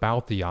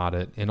about the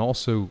audit and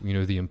also,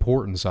 the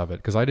importance of it,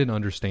 because I didn't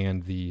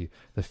understand the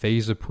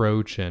phase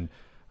approach. And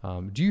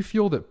do you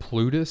feel that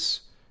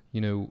Plutus,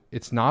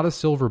 it's not a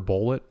silver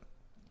bullet,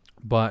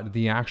 but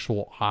the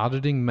actual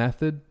auditing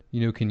method,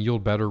 can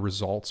yield better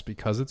results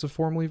because it's a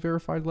formally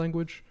verified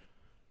language?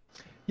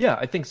 Yeah,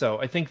 I think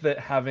so. I think that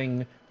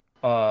having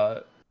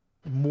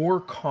more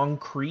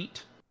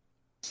concrete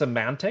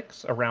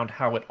semantics around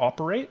how it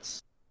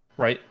operates,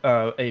 right?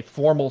 A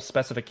formal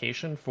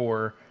specification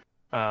for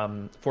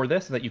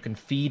this that you can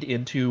feed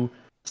into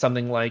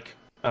something like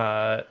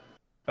Agda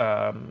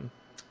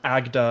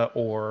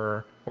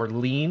or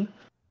Lean,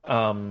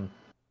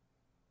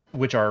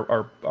 which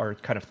are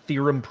kind of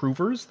theorem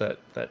provers that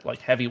like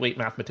heavyweight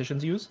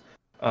mathematicians use,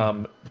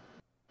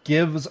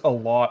 gives a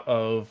lot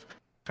of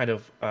kind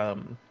of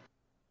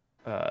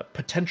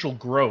potential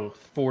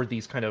growth for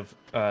these kind of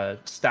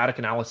static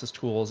analysis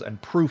tools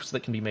and proofs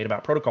that can be made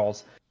about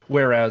protocols.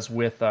 Whereas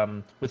with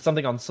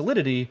something on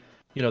Solidity,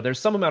 there's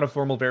some amount of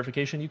formal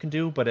verification you can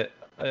do, but it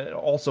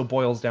also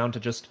boils down to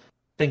just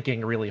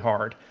thinking really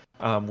hard,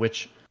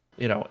 which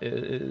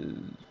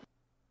can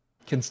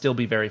still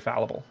be very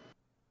fallible.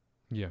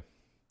 Yeah.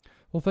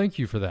 Well, thank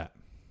you for that.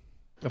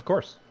 Of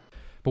course.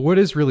 But what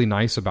is really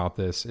nice about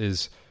this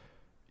is,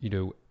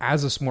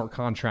 as a smart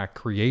contract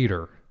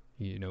creator,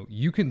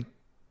 you can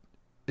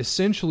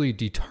essentially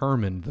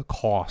determine the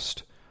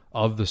cost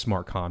of the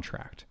smart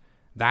contract.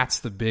 That's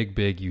the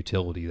big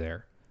utility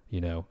there,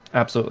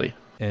 Absolutely.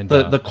 And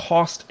the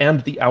cost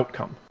and the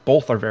outcome,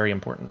 both are very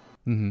important.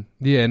 Mm-hmm.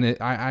 Yeah, and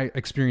I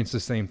experienced the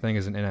same thing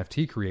as an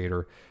NFT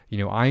creator.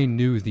 I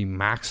knew the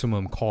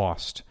maximum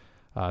cost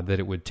that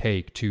it would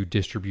take to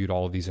distribute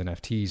all of these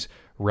NFTs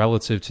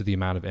relative to the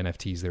amount of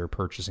NFTs they were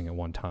purchasing at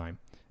one time.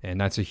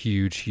 And that's a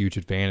huge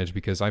advantage,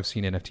 because I've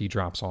seen NFT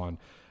drops on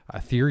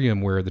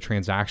Ethereum where the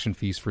transaction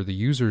fees for the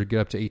user get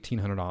up to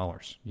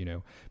 $1,800,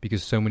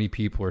 because so many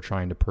people are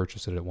trying to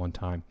purchase it at one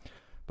time.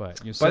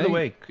 But by the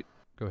way,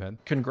 go ahead.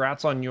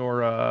 Congrats on your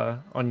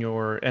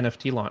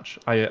NFT launch.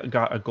 I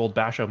got a gold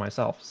basho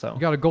myself. So you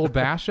got a gold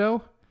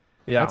basho?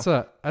 Yeah,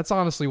 that's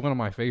honestly one of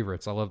my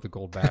favorites. I love the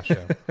gold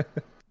basho.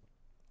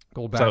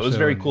 Gold basho. So it was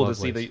very cool to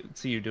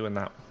see you doing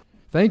that.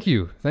 Thank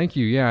you.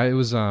 Yeah, it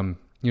was.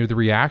 The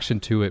reaction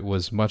to it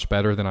was much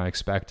better than I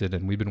expected,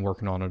 and we've been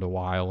working on it a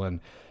while,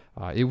 and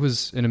it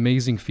was an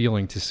amazing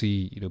feeling to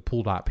see,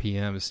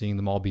 Pool.pm, seeing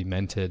them all be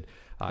minted,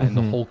 and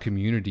the whole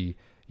community,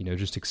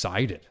 just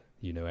excited.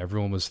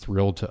 Everyone was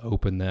thrilled to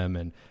open them,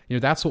 and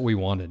that's what we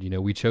wanted.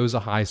 We chose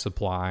a high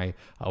supply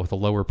with a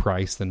lower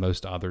price than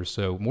most others,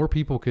 so more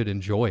people could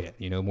enjoy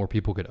it. More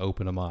people could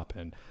open them up,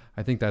 and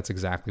I think that's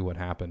exactly what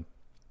happened.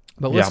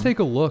 But let's take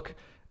a look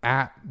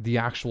at the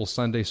actual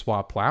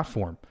SundaeSwap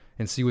platform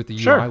and see what the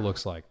UI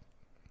looks like.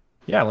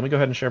 Yeah, let me go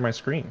ahead and share my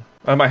screen.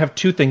 I have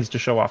two things to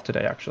show off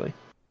today, actually.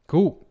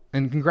 Cool.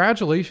 And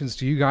congratulations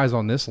to you guys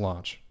on this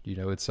launch.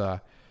 It's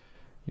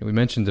we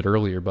mentioned it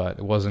earlier, but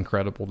it was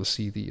incredible to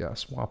see the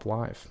swap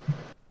live.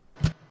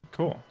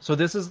 Cool. So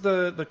this is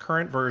the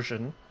current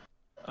version.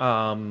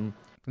 And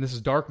this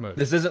is dark mode.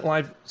 This isn't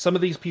live. Some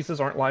of these pieces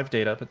aren't live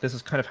data, but this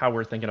is kind of how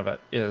we're thinking of it.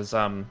 Is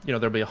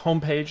there'll be a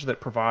homepage that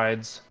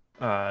provides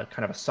kind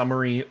of a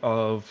summary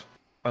of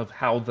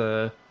how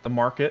the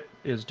market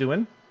is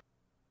doing,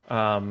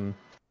 and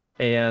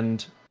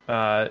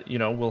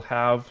we'll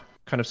have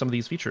kind of some of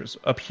these features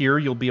up here.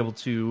 You'll be able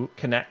to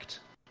connect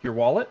your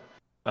wallet,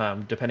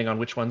 depending on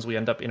which ones we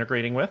end up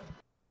integrating with.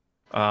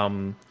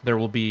 There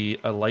will be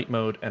a light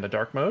mode and a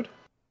dark mode,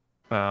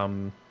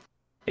 and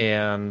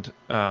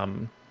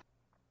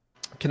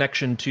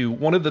connection to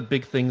one of the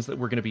big things that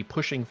we're going to be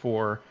pushing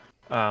for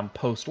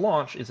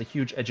post-launch is a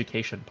huge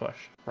education push,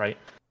 right?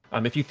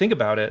 If you think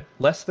about it,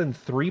 less than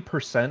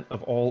 3%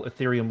 of all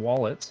Ethereum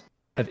wallets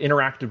have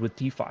interacted with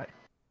DeFi.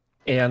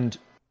 And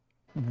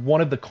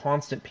one of the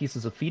constant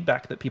pieces of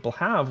feedback that people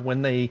have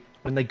when they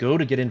go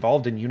to get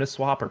involved in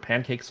Uniswap or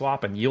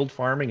PancakeSwap and yield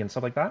farming and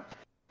stuff like that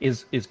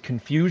is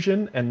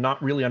confusion and not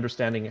really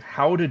understanding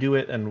how to do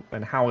it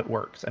and how it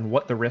works and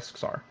what the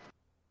risks are.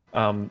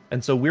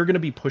 And so we're going to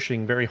be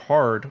pushing very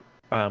hard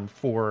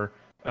for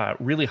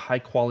really high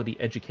quality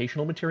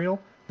educational material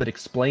that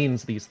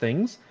explains these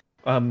things,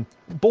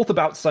 both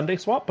about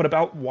SundaeSwap, but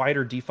about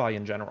wider DeFi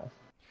in general.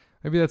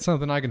 Maybe that's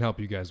something I can help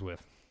you guys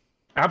with.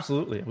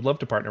 Absolutely. I would love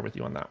to partner with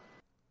you on that.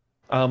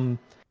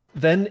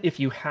 Then if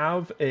you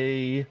have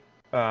a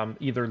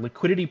either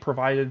liquidity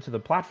provided to the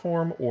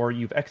platform or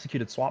you've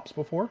executed swaps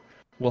before,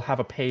 we'll have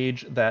a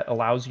page that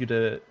allows you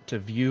to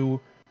view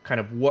kind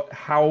of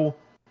how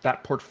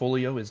that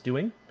portfolio is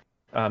doing.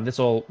 This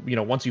will,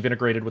 once you've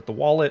integrated with the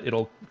wallet,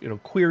 it'll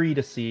query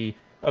to see,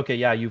 okay,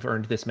 yeah, you've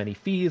earned this many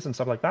fees and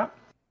stuff like that.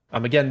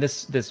 Again,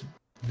 this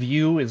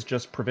view is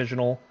just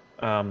provisional.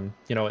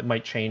 It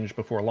might change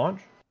before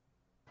launch.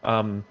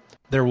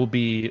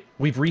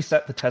 We've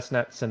reset the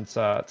testnet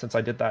since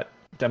I did that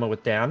demo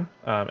with Dan,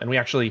 and we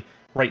actually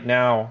right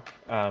now,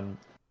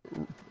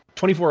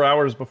 24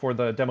 hours before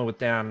the demo with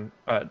Dan,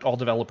 all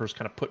developers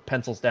kind of put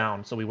pencils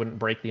down so we wouldn't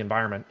break the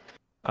environment.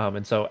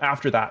 And so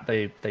after that,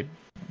 they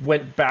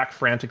went back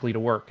frantically to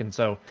work, and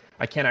so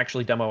I can't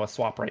actually demo a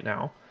swap right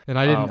now. And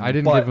I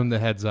didn't give them the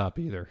heads up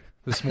either.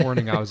 This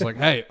morning I was like,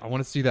 hey, I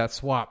want to see that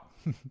swap.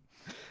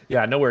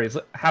 Yeah, no worries.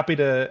 Happy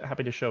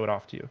to show it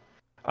off to you.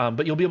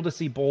 But you'll be able to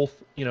see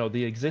both,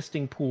 the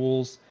existing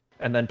pools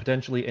and then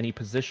potentially any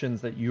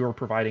positions that you're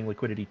providing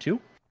liquidity to.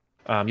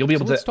 You'll be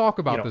able to. Let's talk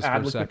about this for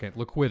a second.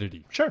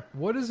 Liquidity. Sure.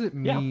 What does it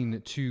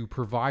mean to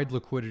provide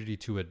liquidity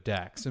to a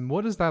DEX, and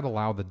what does that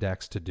allow the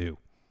DEX to do?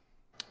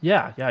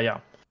 Yeah.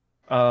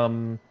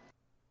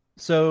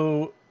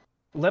 So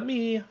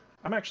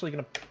I'm actually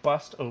going to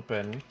bust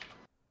open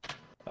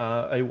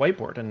a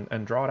whiteboard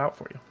and draw it out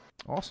for you.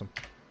 Awesome.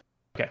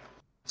 Okay.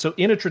 So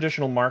in a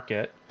traditional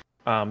market,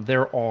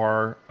 there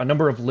are a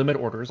number of limit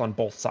orders on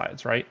both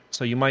sides, right?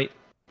 So you might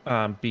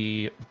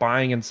be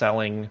buying and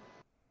selling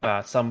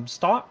some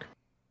stock,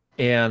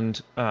 and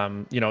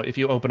if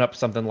you open up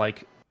something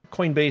like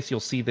Coinbase, you'll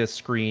see this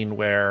screen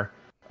where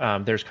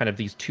there's kind of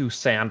these two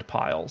sand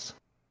piles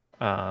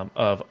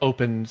of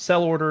open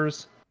sell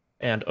orders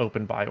and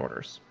open buy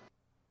orders.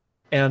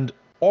 And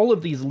all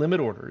of these limit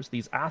orders,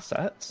 these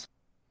assets,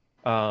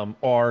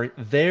 are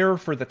there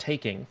for the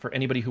taking for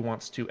anybody who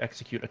wants to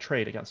execute a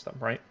trade against them,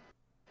 right?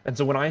 And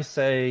so when I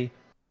say,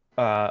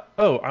 I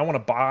want to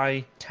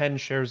buy 10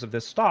 shares of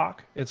this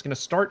stock, it's going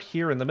to start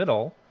here in the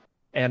middle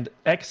and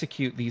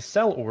execute these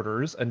sell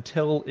orders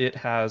until it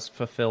has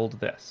fulfilled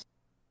this,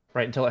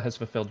 right? Until it has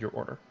fulfilled your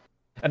order.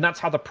 And that's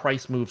how the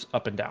price moves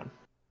up and down.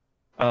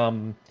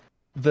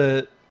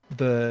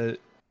 The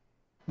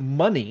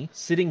money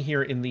sitting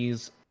here in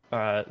these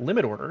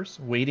limit orders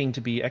waiting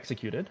to be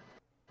executed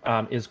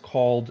is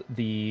called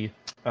the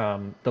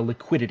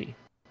liquidity,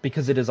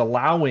 because it is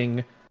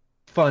allowing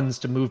funds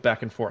to move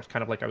back and forth,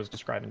 kind of like I was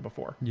describing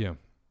before. Yeah.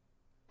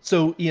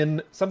 So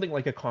in something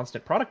like a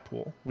constant product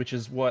pool, which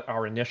is what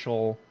our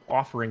initial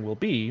offering will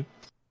be,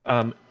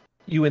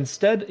 you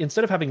instead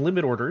of having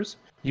limit orders,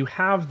 you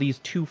have these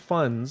two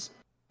funds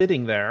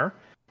sitting there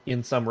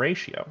in some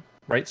ratio,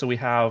 right? So we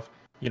have,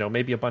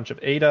 maybe a bunch of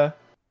ADA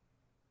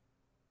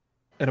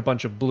and a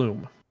bunch of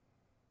Bloom.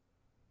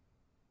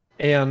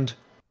 And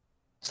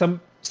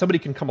somebody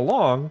can come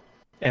along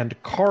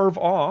and carve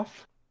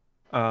off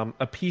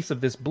a piece of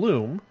this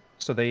Bloom.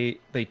 So they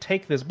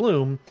take this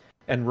Bloom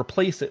and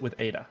replace it with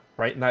ADA,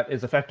 right? And that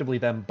is effectively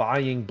them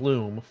buying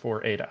Bloom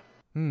for ADA.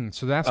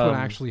 So that's what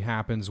actually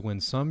happens when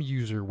some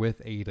user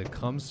with ADA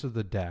comes to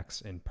the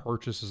DEX and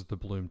purchases the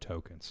Bloom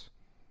tokens.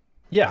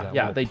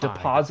 Yeah. They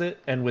deposit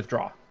and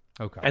withdraw.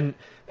 Okay.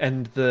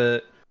 And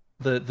the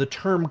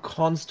term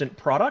constant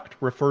product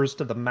refers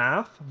to the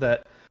math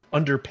that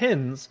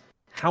underpins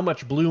how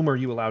much Bloom are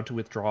you allowed to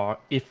withdraw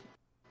if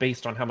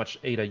based on how much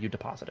ADA you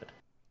deposited.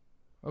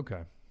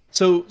 Okay.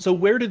 So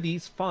where do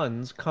these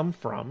funds come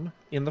from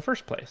in the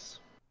first place?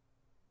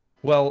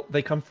 Well,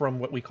 they come from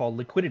what we call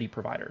liquidity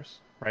providers,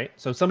 right?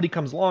 So somebody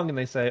comes along and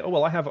they say, oh,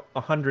 well, I have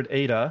 100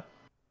 ADA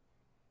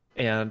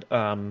and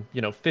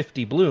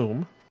 50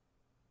 Bloom.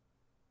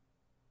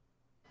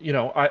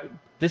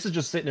 This is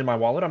just sitting in my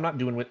wallet. I'm not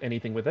doing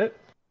anything with it.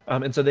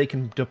 And so they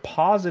can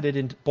deposit it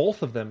into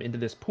both of them into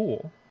this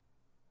pool,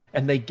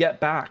 and they get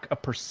back a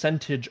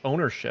percentage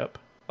ownership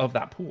of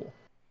that pool.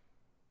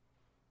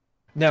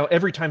 Now,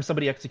 every time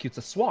somebody executes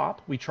a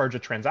swap, we charge a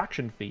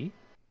transaction fee,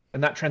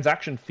 and that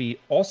transaction fee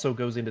also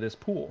goes into this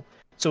pool.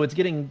 So it's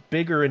getting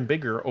bigger and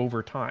bigger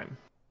over time.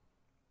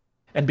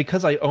 And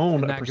because I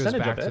own a percentage of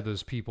it... that goes back to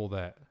those people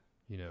that,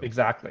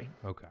 Exactly.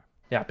 Okay.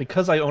 Yeah,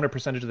 because I own a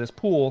percentage of this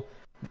pool,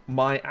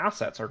 my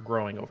assets are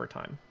growing over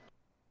time.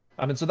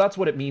 And so that's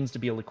what it means to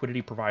be a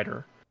liquidity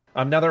provider.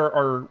 Now, there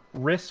are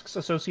risks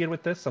associated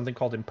with this, something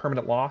called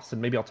impermanent loss,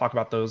 and maybe I'll talk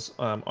about those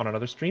on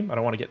another stream. I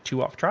don't want to get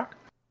too off track.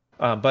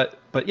 But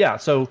yeah,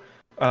 so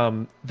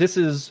this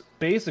is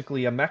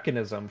basically a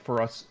mechanism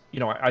for us.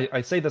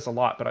 I say this a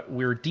lot, but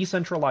we're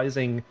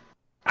decentralizing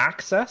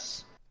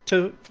access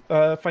to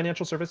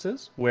financial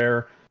services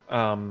where,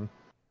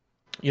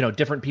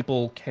 different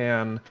people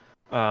can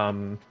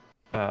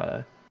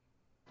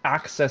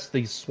access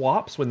these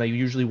swaps when they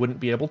usually wouldn't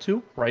be able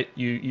to, right?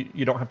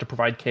 You don't have to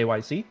provide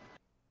KYC.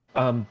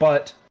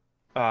 But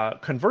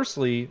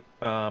conversely,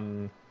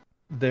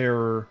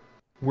 we're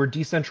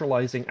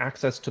decentralizing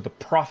access to the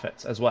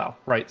profits as well,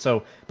 right?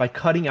 So by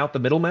cutting out the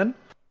middlemen,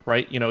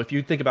 right? If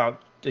you think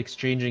about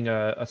exchanging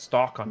a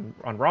stock on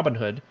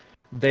Robinhood,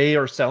 they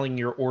are selling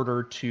your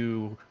order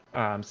to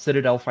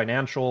Citadel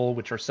Financial,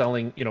 which are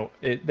selling,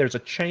 there's a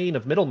chain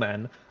of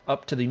middlemen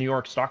up to the New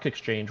York Stock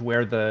Exchange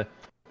where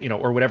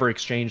or whatever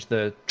exchange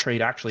the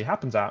trade actually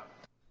happens at.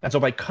 And so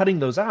by cutting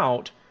those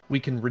out, we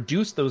can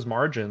reduce those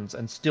margins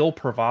and still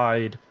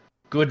provide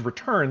good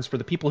returns for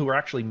the people who are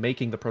actually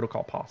making the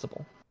protocol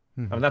possible.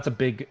 Mm-hmm. I mean, that's a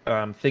big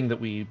thing that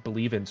we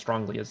believe in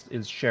strongly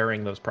is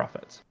sharing those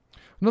profits.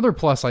 Another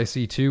plus I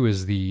see too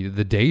is the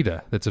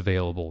data that's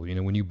available.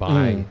 When you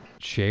buy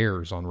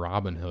shares on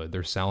Robinhood,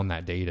 they're selling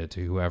that data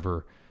to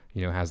whoever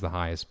has the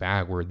highest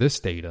bag. Where this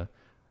data,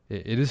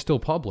 it is still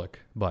public,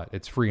 but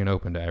it's free and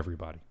open to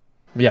everybody.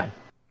 Yeah,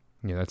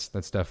 that's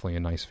definitely a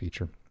nice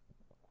feature.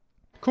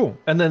 Cool.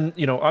 And then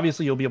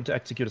obviously you'll be able to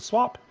execute a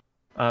swap.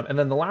 And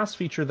then the last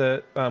feature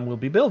that we'll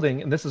be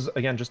building, and this is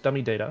again just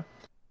dummy data,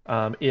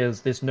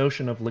 is this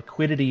notion of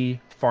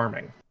liquidity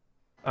farming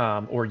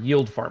or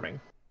yield farming.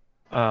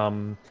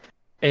 And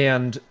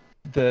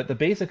the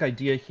basic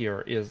idea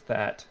here is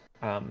that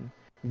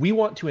we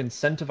want to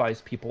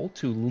incentivize people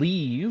to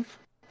leave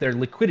their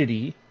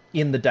liquidity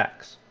in the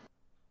DEX.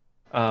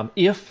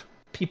 If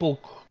people,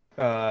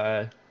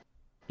 are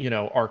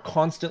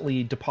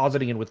constantly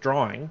depositing and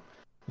withdrawing,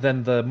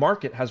 then the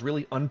market has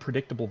really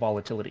unpredictable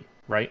volatility,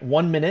 right?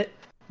 1 minute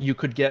you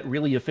could get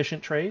really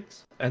efficient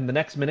trades, and the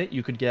next minute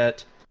you could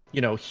get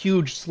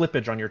huge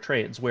slippage on your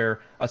trades where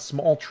a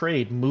small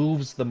trade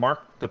moves the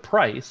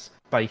price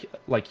by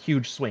like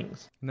huge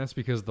swings. And that's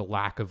because of the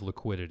lack of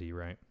liquidity,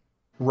 right?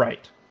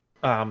 Right.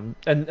 And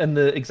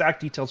the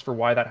exact details for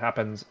why that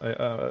happens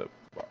are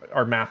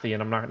mathy,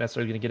 and I'm not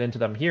necessarily going to get into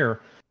them here.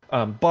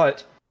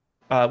 But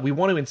we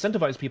want to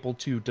incentivize people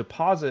to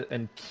deposit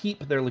and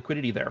keep their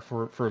liquidity there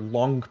for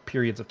long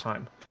periods of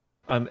time.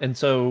 And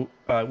so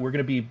we're going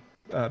to be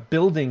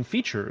building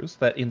features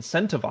that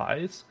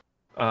incentivize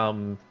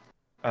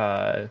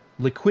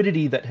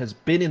liquidity that has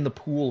been in the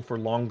pool for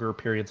longer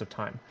periods of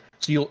time.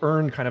 So you'll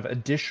earn kind of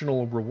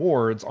additional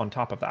rewards on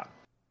top of that.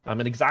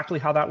 And exactly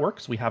how that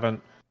works, we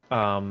haven't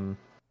finalized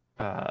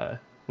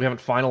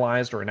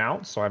or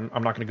announced, so I'm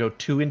not going to go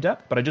too in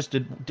depth. But I just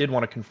did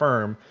want to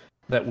confirm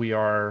that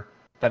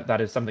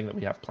that is something that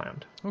we have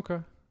planned. Okay.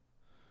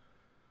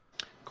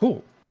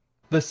 Cool.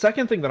 The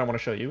second thing that I want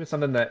to show you is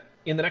something that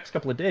in the next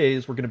couple of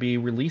days we're going to be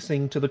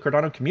releasing to the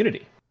Cardano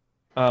community.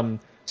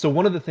 So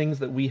one of the things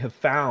that we have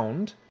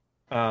found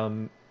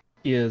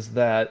is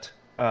that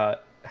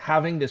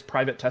having this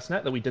private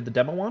testnet that we did the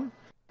demo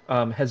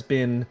on has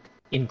been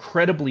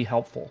incredibly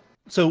helpful.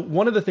 So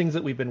one of the things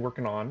that we've been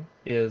working on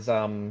is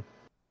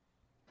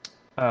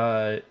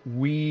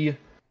we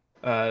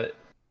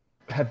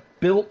have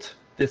built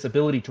this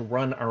ability to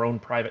run our own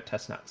private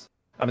testnets.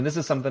 I mean, this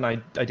is something I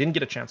didn't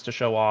get a chance to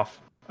show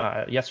off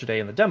yesterday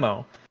in the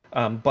demo,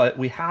 but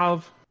we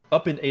have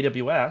up in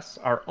AWS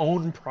our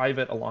own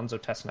private Alonzo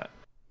testnet.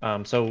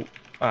 So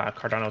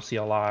Cardano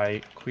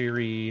CLI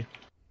query,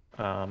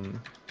 so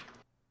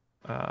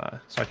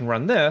I can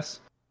run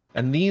this,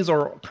 and these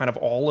are kind of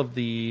all of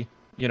the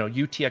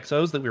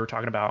UTXOs that we were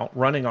talking about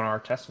running on our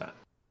testnet.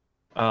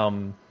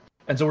 And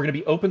so we're going to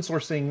be open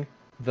sourcing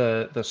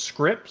the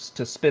scripts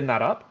to spin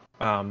that up.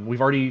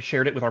 We've already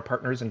shared it with our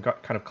partners and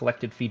got kind of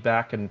collected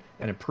feedback and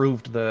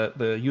improved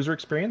the user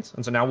experience.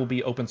 And so now we'll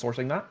be open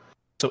sourcing that.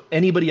 So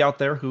anybody out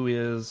there who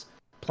is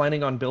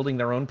planning on building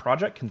their own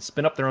project can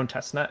spin up their own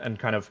testnet and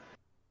kind of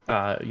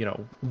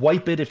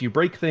wipe it if you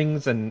break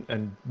things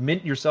and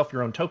mint yourself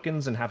your own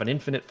tokens and have an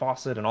infinite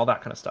faucet and all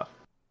that kind of stuff.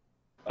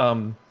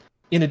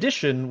 In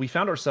addition, we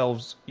found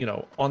ourselves,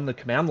 on the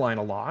command line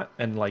a lot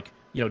and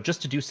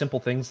just to do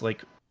simple things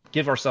like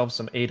give ourselves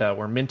some ADA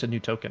or mint a new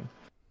token.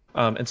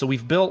 And so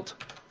we've built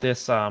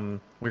this,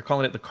 we're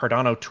calling it the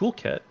Cardano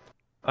Toolkit,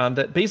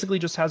 that basically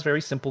just has very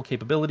simple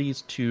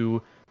capabilities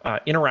to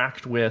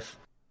interact with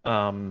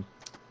a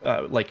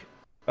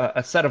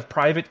set of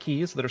private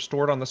keys that are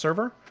stored on the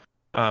server.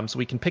 So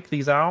we can pick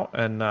these out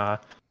and,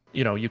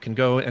 you can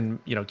go and,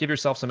 give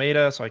yourself some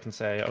ADA. So I can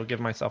say, give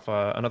myself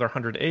another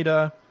 100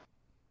 ADA.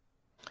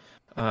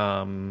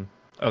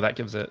 That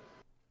gives it.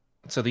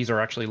 So these are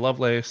actually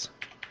Lovelace.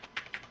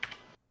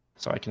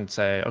 So I can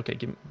say, okay,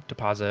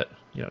 deposit,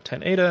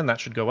 10 ADA, and that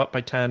should go up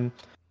by 10.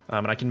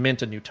 And I can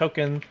mint a new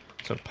token.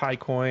 So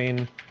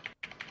PiCoin,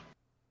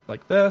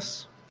 like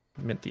this,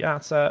 mint the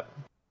asset.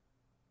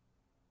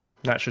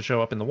 That should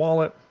show up in the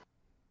wallet.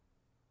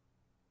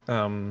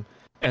 And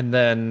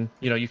then,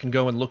 you can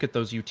go and look at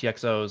those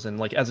UTXOs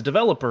and as a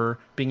developer,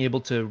 being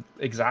able to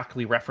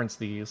exactly reference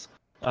these.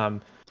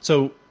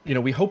 So,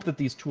 we hope that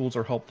these tools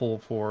are helpful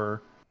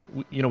for,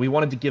 we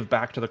wanted to give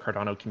back to the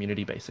Cardano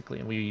community basically.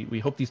 And we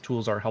hope these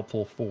tools are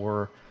helpful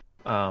for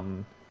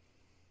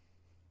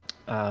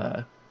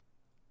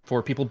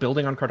people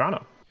building on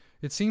Cardano.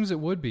 It seems it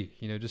would be,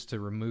 just to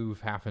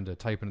remove having to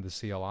type into the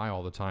CLI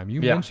all the time.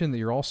 You mentioned that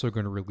you're also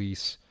going to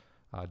release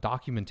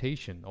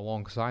documentation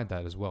alongside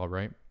that as well,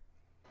 right?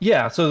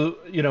 Yeah, so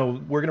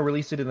we're going to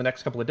release it in the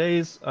next couple of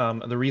days.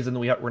 The reason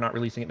that we're not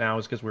releasing it now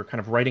is because we're kind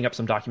of writing up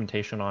some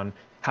documentation on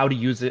how to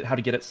use it, how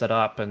to get it set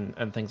up,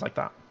 and things like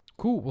that.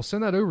 Cool. Well,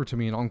 send that over to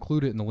me, and I'll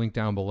include it in the link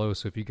down below.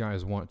 So if you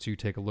guys want to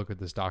take a look at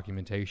this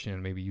documentation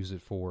and maybe use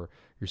it for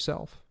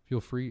yourself,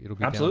 feel free. It'll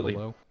be Absolutely.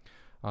 down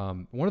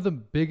below. One of the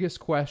biggest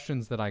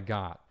questions that I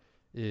got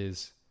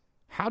is,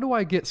 how do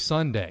I get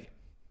Sunday?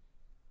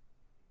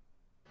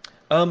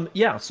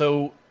 Yeah,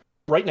 so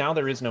right now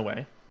there is no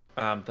way.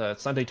 The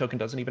Sunday token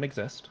doesn't even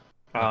exist.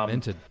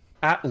 Minted.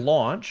 At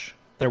launch,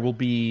 there will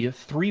be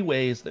 3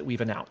 ways that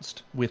we've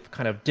announced with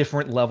kind of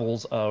different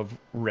levels of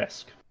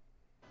risk.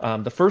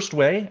 The first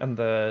way and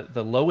the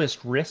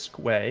lowest risk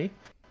way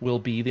will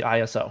be the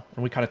ISO,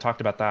 and we kind of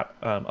talked about that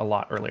a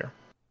lot earlier.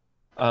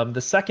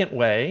 The second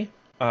way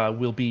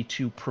will be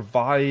to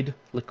provide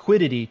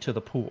liquidity to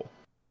the pool.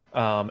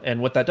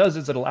 And what that does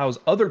is it allows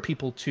other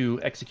people to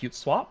execute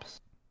swaps,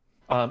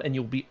 and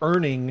you'll be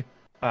earning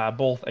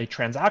both a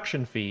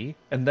transaction fee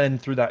and then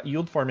through that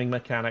yield farming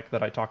mechanic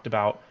that I talked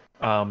about,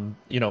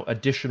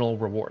 additional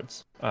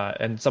rewards.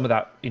 And some of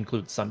that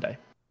includes Sunday.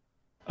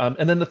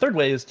 And then the third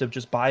way is to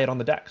just buy it on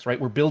the DEX, right?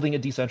 We're building a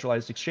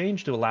decentralized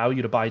exchange to allow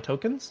you to buy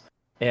tokens.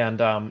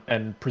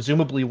 And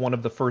presumably one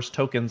of the first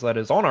tokens that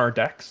is on our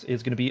DEX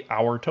is going to be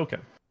our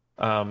token.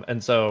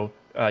 And so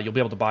you'll be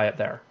able to buy it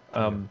there.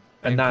 And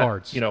that,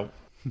 cards.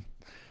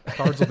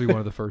 Cards will be one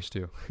of the first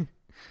 2.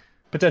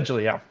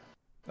 Potentially, yeah.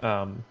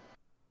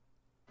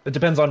 It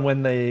depends on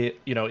when they,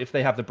 if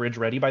they have the bridge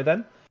ready by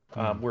then.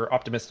 We're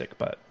optimistic,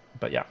 but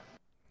yeah.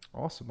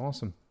 Awesome.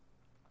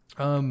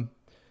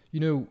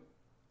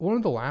 One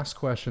of the last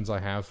questions I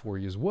have for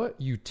you is, what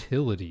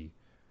utility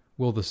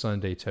will the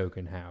Sunday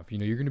token have?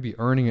 You're going to be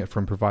earning it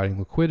from providing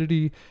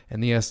liquidity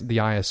and the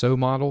ISO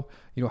model.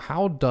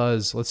 How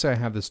does, let's say I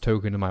have this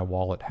token in my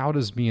wallet, how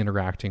does me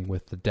interacting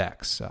with the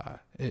DEX,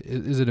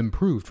 is it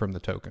improved from the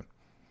token?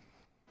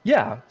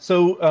 Yeah,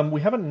 so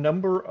we have a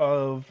number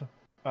of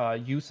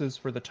uses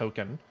for the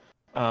token.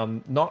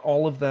 Not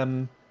all of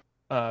them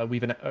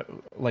we've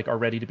are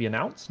ready to be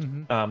announced.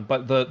 Mm-hmm.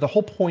 But the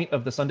whole point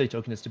of the Sunday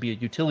token is to be a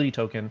utility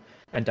token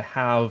and to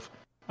have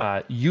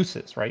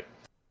uses, right?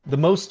 The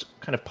most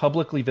kind of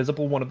publicly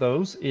visible one of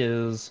those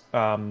is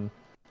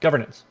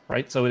governance,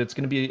 right? So it's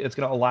going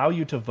to allow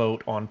you to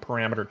vote on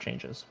parameter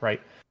changes, right?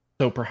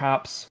 So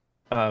perhaps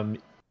the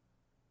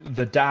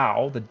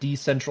DAO, the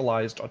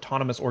decentralized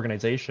autonomous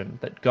organization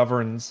that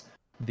governs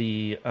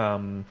the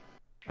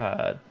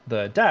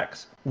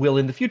DEX, will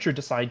in the future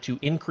decide to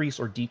increase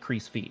or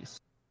decrease fees.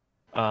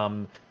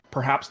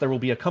 Perhaps there will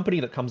be a company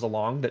that comes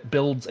along that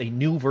builds a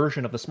new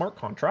version of the smart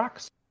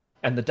contracts,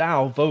 and the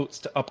DAO votes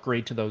to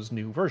upgrade to those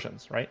new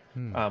versions, right?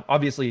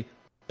 Obviously,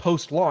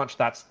 post-launch,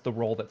 that's the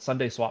role that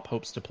SundaeSwap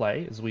hopes to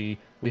play, is we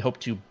hope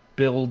to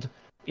build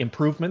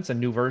improvements and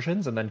new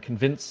versions and then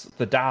convince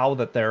the DAO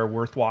that they're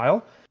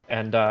worthwhile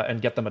and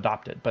get them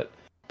adopted. But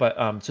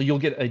so you'll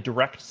get a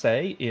direct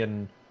say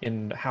in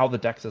how the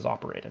DEX is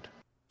operated.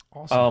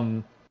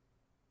 Awesome.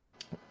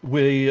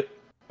 We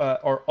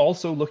are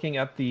also looking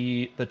at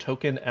the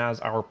token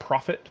as our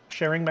profit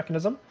sharing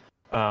mechanism.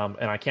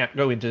 And I can't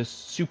go into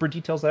super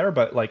details there,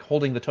 but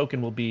holding the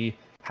token will be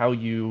how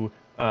you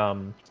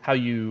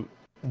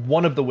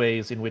one of the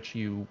ways in which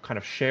you kind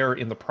of share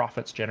in the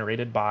profits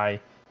generated by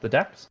the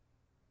DEX.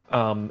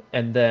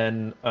 And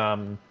then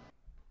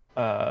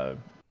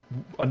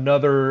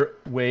another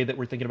way that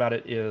we're thinking about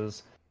it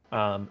is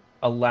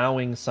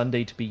allowing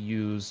Sunday to be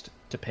used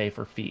to pay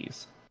for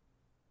fees.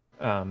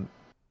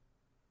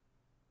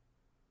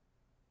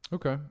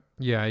 Okay.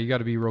 Yeah, you got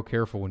to be real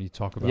careful when you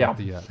talk about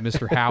the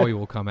Mr. Howie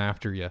will come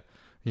after you,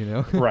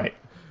 Right.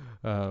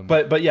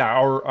 But yeah,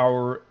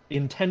 our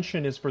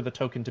intention is for the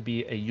token to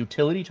be a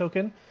utility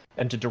token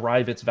and to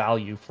derive its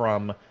value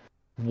from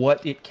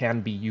what it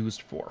can be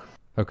used for.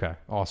 Okay,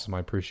 awesome. I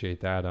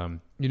appreciate that.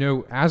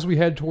 As we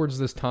head towards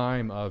this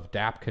time of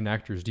dApp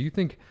connectors, do you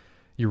think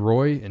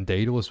Yoroi and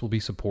Daedalus will be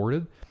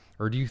supported?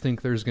 Or do you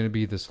think there's going to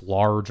be this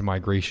large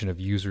migration of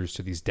users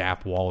to these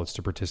dApp wallets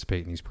to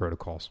participate in these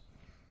protocols?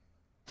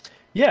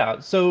 Yeah,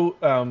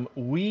 so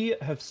we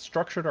have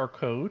structured our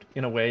code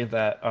in a way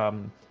that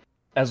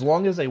as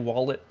long as a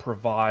wallet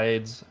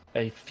provides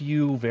a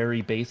few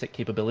very basic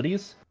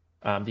capabilities,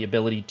 the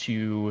ability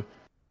to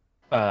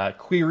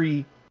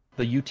query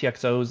the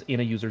UTXOs in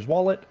a user's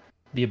wallet,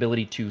 the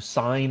ability to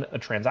sign a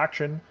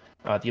transaction,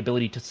 the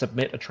ability to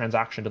submit a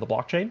transaction to the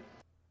blockchain,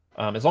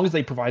 as long as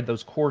they provide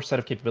those core set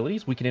of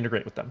capabilities, we can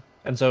integrate with them.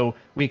 And so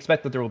we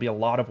expect that there will be a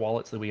lot of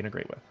wallets that we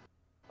integrate with.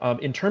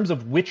 In terms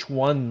of which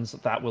ones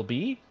that will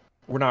be,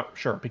 we're not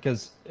sure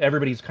because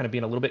everybody's kind of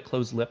being a little bit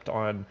closed-lipped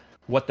on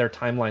what their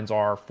timelines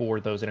are for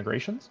those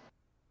integrations.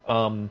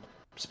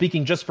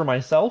 Speaking just for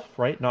myself,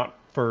 right, not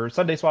for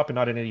SundaeSwap and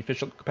not in any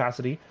official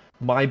capacity,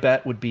 my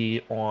bet would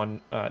be on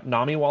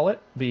Nami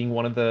Wallet being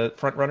one of the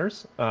front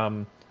runners,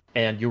 and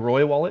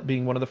Yoroi Wallet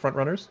being one of the front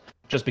runners,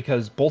 just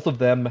because both of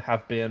them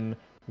have been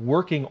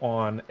working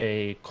on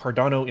a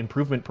Cardano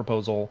improvement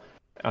proposal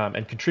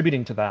and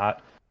contributing to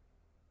that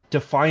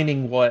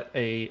defining what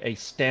a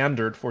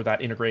standard for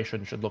that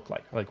integration should look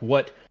like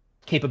what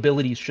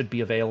capabilities should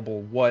be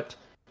available, what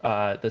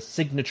the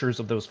signatures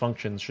of those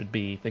functions should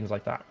be, things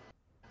like that.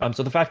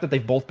 So the fact that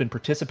they've both been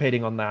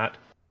participating on that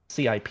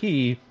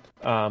CIP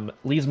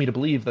leads me to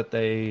believe that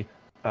they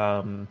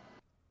are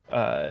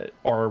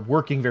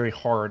working very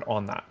hard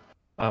on that.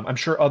 I'm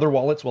sure other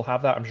wallets will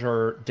have that. I'm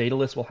sure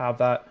Daedalus will have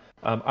that.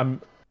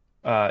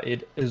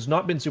 It has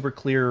not been super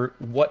clear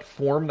what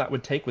form that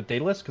would take with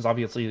Daedalus, because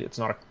obviously it's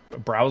not a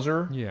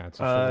browser it's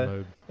a full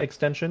node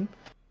extension.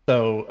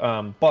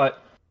 So,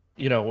 but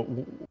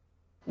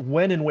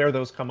when and where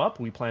those come up,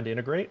 we plan to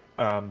integrate,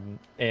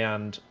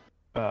 and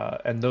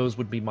those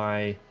would be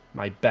my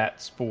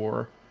bets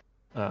for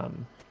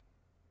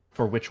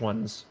which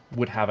ones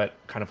would have it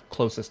kind of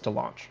closest to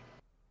launch.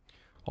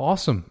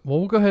 Awesome. Well,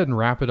 we'll go ahead and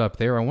wrap it up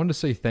there. I wanted to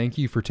say thank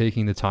you for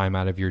taking the time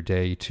out of your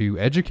day to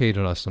educate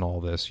us on all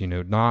this.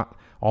 Not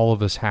all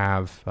of us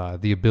have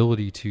the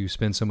ability to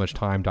spend so much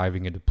time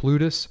diving into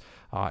Plutus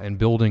and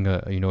building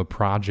a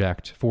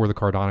project for the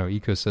Cardano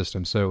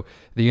ecosystem. So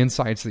the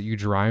insights that you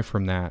derive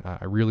from that,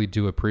 I really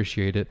do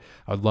appreciate it.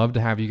 I'd love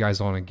to have you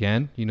guys on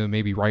again,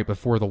 maybe right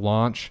before the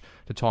launch,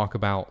 to talk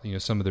about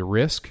some of the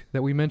risk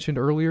that we mentioned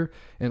earlier,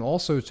 and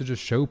also to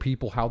just show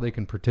people how they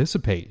can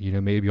participate,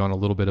 maybe on a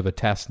little bit of a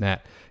test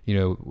net.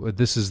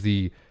 This is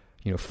the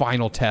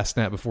final test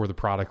net before the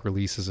product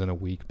releases in a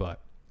week. But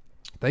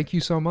thank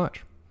you so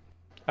much.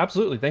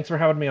 Absolutely. Thanks for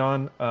having me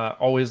on.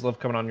 Always love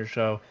coming on your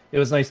show. It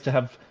was nice to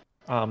have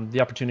the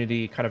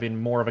opportunity kind of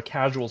in more of a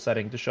casual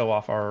setting to show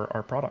off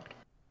our product.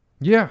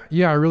 Yeah,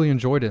 I really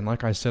enjoyed it. And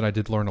like I said, I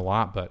did learn a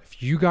lot. But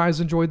if you guys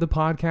enjoyed the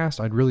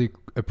podcast, I'd really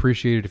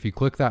appreciate it if you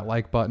click that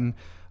like button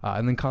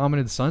and then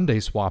commented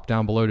SundaeSwap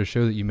down below to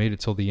show that you made it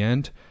till the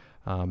end.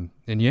 And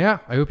yeah,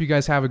 I hope you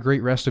guys have a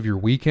great rest of your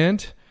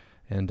weekend.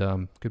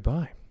 And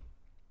goodbye.